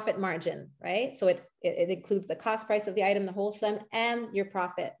built-in profit margin, right? So it includes the cost price of the item, the whole sum, and your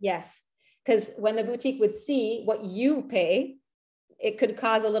profit. Yes. Because when the boutique would see what you pay, it could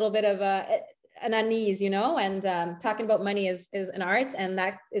cause a little bit of an unease, and talking about money is an art, and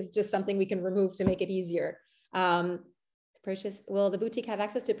that is just something we can remove to make it easier. Purchase, will the boutique have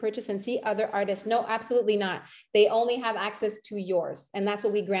access to purchase and see other artists? No, absolutely not. They only have access to yours. And that's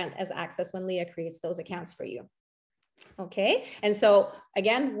what we grant as access when Leah creates those accounts for you. Okay. And so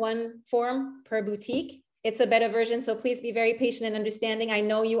again, 1 form per boutique. It's a beta version, so please be very patient and understanding. I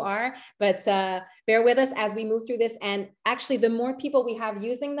know you are, but bear with us as we move through this. And actually, the more people we have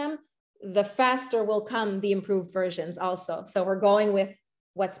using them, the faster will come the improved versions also. So we're going with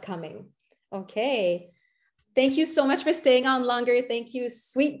what's coming. Okay. Thank you so much for staying on longer. Thank you,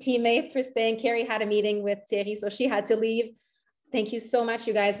 sweet teammates, for staying. Carrie had a meeting with Thierry, so she had to leave. Thank you so much,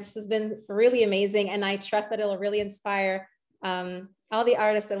 you guys. This has been really amazing, and I trust that it'll really inspire all the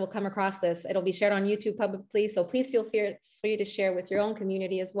artists that will come across this. It'll be shared on YouTube publicly, so please feel free to share with your own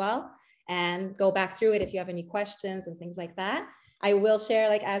community as well, and go back through it if you have any questions and things like that. I will share,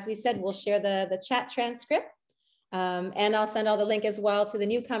 like, as we said, we'll share the chat transcript. And I'll send all the link as well to the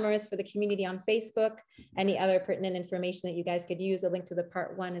newcomers for the community on Facebook, any other pertinent information that you guys could use, a link to the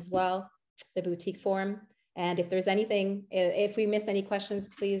part 1 as well, the boutique form. And if there's anything, if we missed any questions,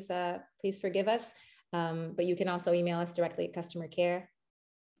 please, please forgive us. But you can also email us directly at customer care.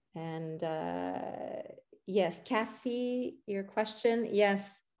 And yes, Kathy, your question.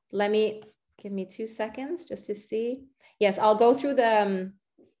 Yes, give me 2 seconds just to see. Yes, I'll go through the,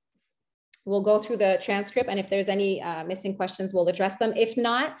 we'll go through the transcript, and if there's any missing questions, we'll address them. If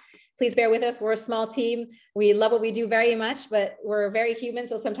not, please bear with us. We're a small team. We love what we do very much, but we're very human.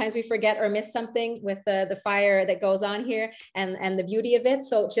 So sometimes we forget or miss something with the fire that goes on here and the beauty of it.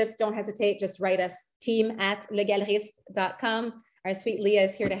 So just don't hesitate. Just write us, team@legaleriste.com. Our sweet Leah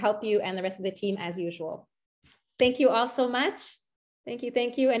is here to help you, and the rest of the team as usual. Thank you all so much. Thank you.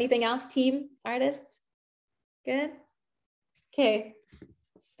 Thank you. Anything else, team artists? Good. Okay.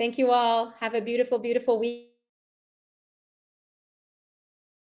 Thank you all. Have a beautiful, beautiful week.